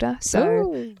No Filter.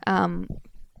 So,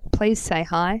 please say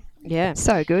hi. Yeah.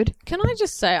 So good. Can I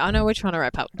just say, I know we're trying to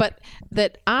wrap up, but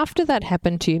that after that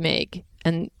happened to you, Meg,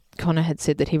 and Connor had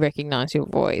said that he recognised your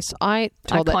voice. I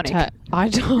told Iconic. I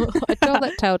told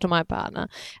that tale to my partner,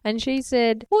 and she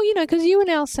said, "Well, because you and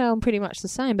Al sound pretty much the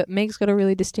same, but Meg's got a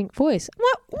really distinct voice." I'm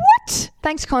like, "What?"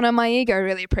 Thanks, Connor. My ego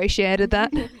really appreciated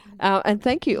that. And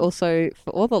thank you also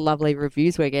for all the lovely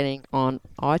reviews we're getting on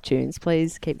iTunes.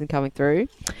 Please keep them coming through.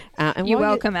 And You're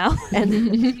while welcome, Al.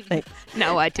 And thanks.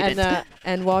 No, I didn't.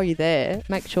 And while you're there,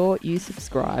 make sure you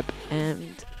subscribe,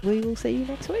 and we will see you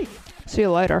next week. See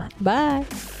you later. Bye.